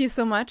thank you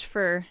so much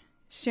for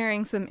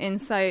sharing some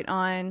insight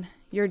on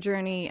your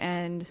journey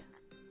and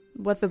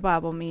what the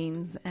Bible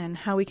means and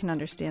how we can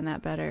understand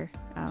that better,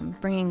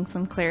 bringing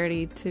some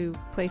clarity to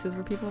places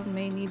where people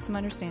may need some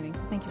understanding.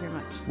 So thank you very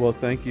much. Well,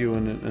 thank you,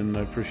 and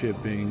I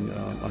appreciate being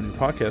on your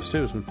podcast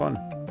too. It's been fun.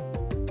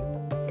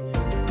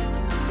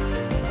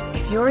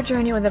 If your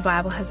journey with the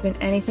Bible has been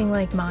anything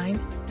like mine,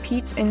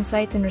 Pete's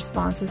insights and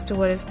responses to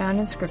what is found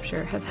in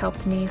Scripture has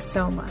helped me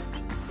so much.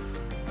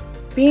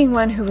 Being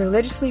one who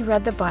religiously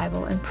read the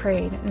Bible and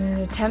prayed in an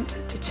attempt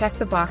to check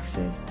the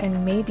boxes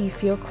and maybe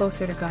feel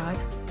closer to God,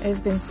 it has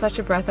been such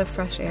a breath of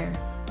fresh air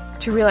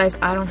to realize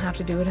I don't have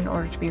to do it in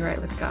order to be right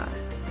with God.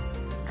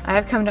 I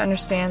have come to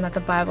understand that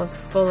the Bible is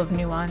full of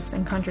nuance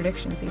and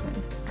contradictions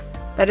even,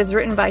 that is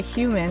written by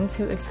humans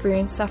who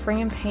experience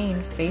suffering and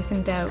pain, faith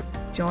and doubt,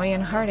 joy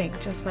and heartache,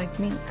 just like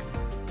me.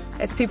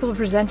 It's people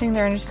presenting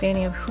their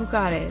understanding of who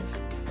God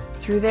is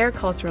through their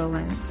cultural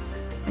lens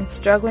and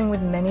struggling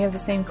with many of the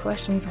same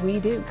questions we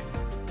do.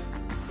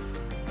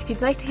 If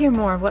you'd like to hear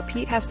more of what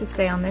Pete has to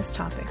say on this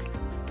topic,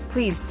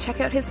 please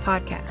check out his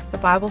podcast, The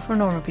Bible for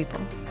Normal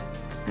People.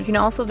 You can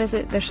also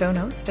visit the show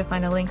notes to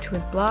find a link to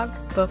his blog,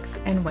 books,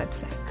 and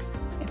website.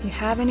 If you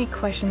have any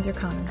questions or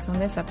comments on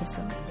this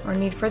episode or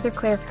need further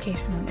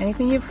clarification on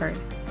anything you've heard,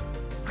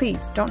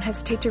 please don't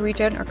hesitate to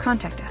reach out or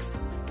contact us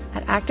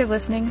at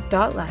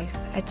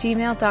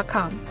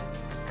activelistening.life@gmail.com.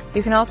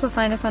 You can also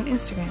find us on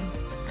Instagram,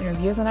 and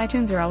reviews on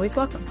iTunes are always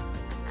welcome.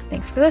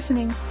 Thanks for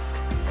listening.